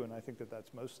web too, and I think that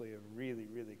that's mostly a really,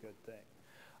 really good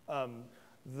thing.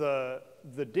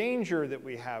 The danger that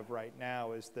we have right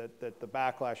now is that the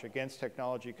backlash against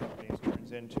technology companies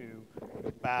turns into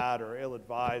bad or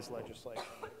ill-advised legislation.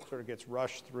 It sort of gets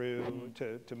rushed through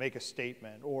to make a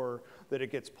statement, or that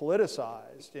it gets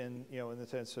politicized in the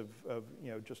sense of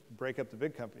just break up the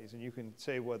big companies. And you can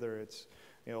say whether it's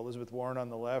Elizabeth Warren on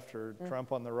the left or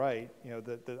Trump on the right,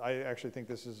 that I actually think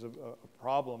this is a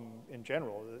problem in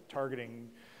general, that targeting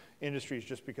industries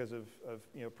just because of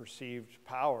perceived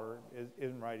power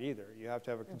isn't right either. You have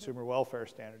to have a consumer welfare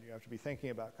standard. You have to be thinking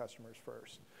about customers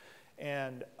first.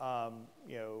 And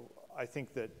I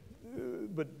think that,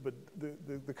 but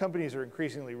the companies are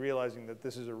increasingly realizing that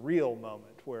this is a real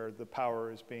moment where the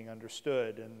power is being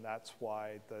understood, and that's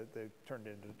why they've turned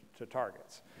into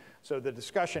targets. So the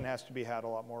discussion has to be had a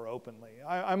lot more openly.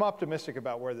 I'm optimistic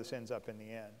about where this ends up in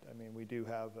the end. I mean, we do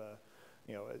have a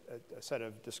set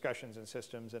of discussions and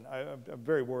systems, and I'm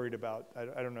very worried about,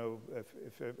 I don't know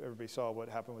if everybody saw what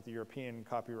happened with the European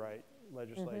copyright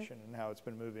legislation and how it's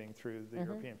been moving through the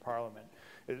European Parliament.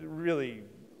 It's really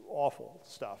awful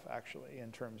stuff, actually,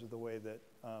 in terms of the way that,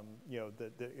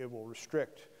 that it will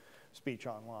restrict speech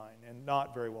online, and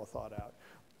not very well thought out.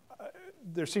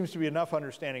 There seems to be enough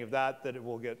understanding of that it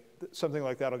will get, something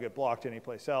like that will get blocked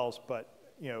anyplace else, but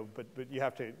you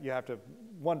have to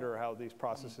wonder how these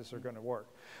processes are going to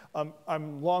work.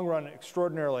 I'm long run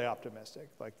extraordinarily optimistic.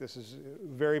 Like, this is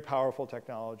very powerful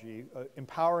technology,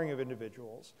 empowering of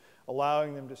individuals,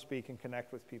 allowing them to speak and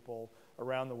connect with people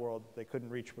around the world that they couldn't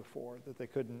reach before, that they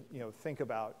couldn't think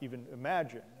about, even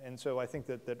imagine. And so I think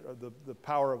that the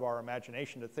power of our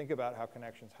imagination to think about how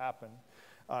connections happen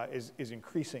is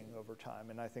increasing over time,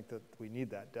 and I think that we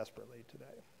need that desperately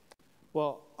today.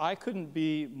 Well, I couldn't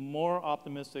be more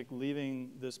optimistic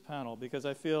leaving this panel, because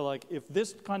I feel like if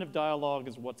this kind of dialogue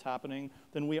is what's happening,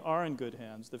 then we are in good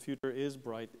hands. The future is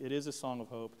bright. It is a song of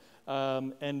hope.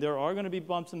 And there are going to be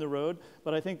bumps in the road,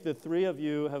 but I think the three of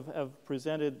you have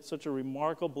presented such a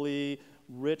remarkably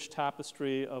rich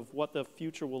tapestry of what the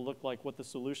future will look like, what the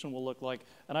solution will look like.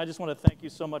 And I just want to thank you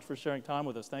so much for sharing time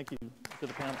with us. Thank you to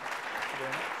the panel. Thank you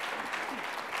very much.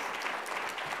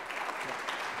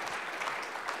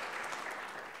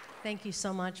 Thank you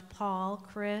so much, Paul,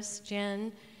 Chris,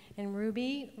 Jen, and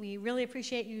Ruby. We really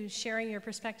appreciate you sharing your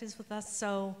perspectives with us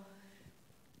so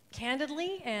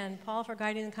candidly, and Paul for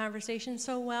guiding the conversation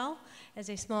so well.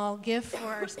 As a small gift for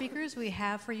our speakers, we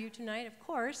have for you tonight, of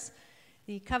course,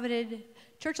 the coveted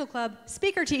Churchill Club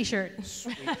speaker t-shirt.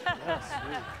 Sweet. Yes,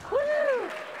 sweet. Woo!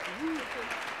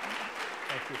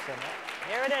 Thank you so much.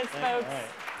 Here it is, folks. Right.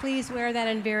 Please wear that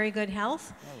in very good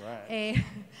health. All right.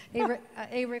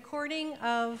 A recording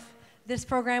of this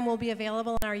program will be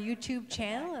available on our YouTube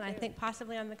channel, and I think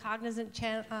possibly on the Cognizant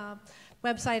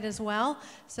website as well.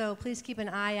 So please keep an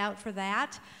eye out for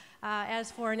that.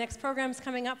 As for our next programs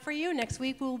coming up for you, next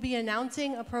week we will be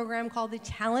announcing a program called the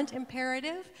Talent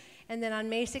Imperative. And then on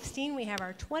May 16, we have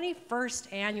our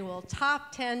 21st annual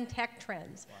Top 10 Tech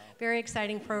Trends. Wow. Very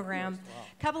exciting program. Wow.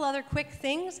 A couple other quick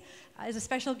things. As a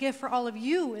special gift for all of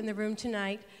you in the room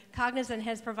tonight, Cognizant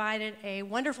has provided a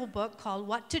wonderful book called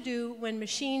What to Do When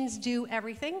Machines Do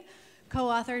Everything,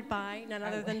 co-authored by none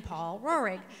other than Paul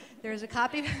Roehrig. There's a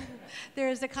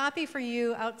copy for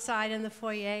you outside in the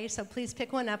foyer, so please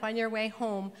pick one up on your way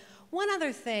home. One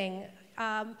other thing,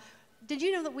 did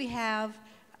you know that we have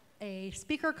a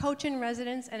speaker coach in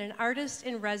residence and an artist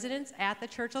in residence at the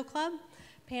Churchill Club?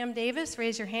 Pam Davis,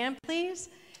 raise your hand, please.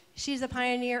 She's a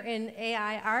pioneer in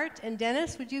AI art. And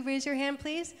Dennis, would you raise your hand,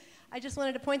 please? I just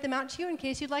wanted to point them out to you in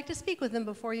case you'd like to speak with them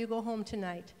before you go home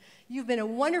tonight. You've been a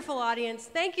wonderful audience.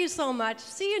 Thank you so much.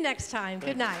 See you next time.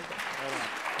 Good night.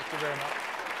 Thank you very much.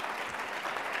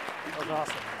 That was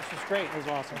awesome. This was great. It was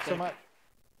awesome. Thanks so much.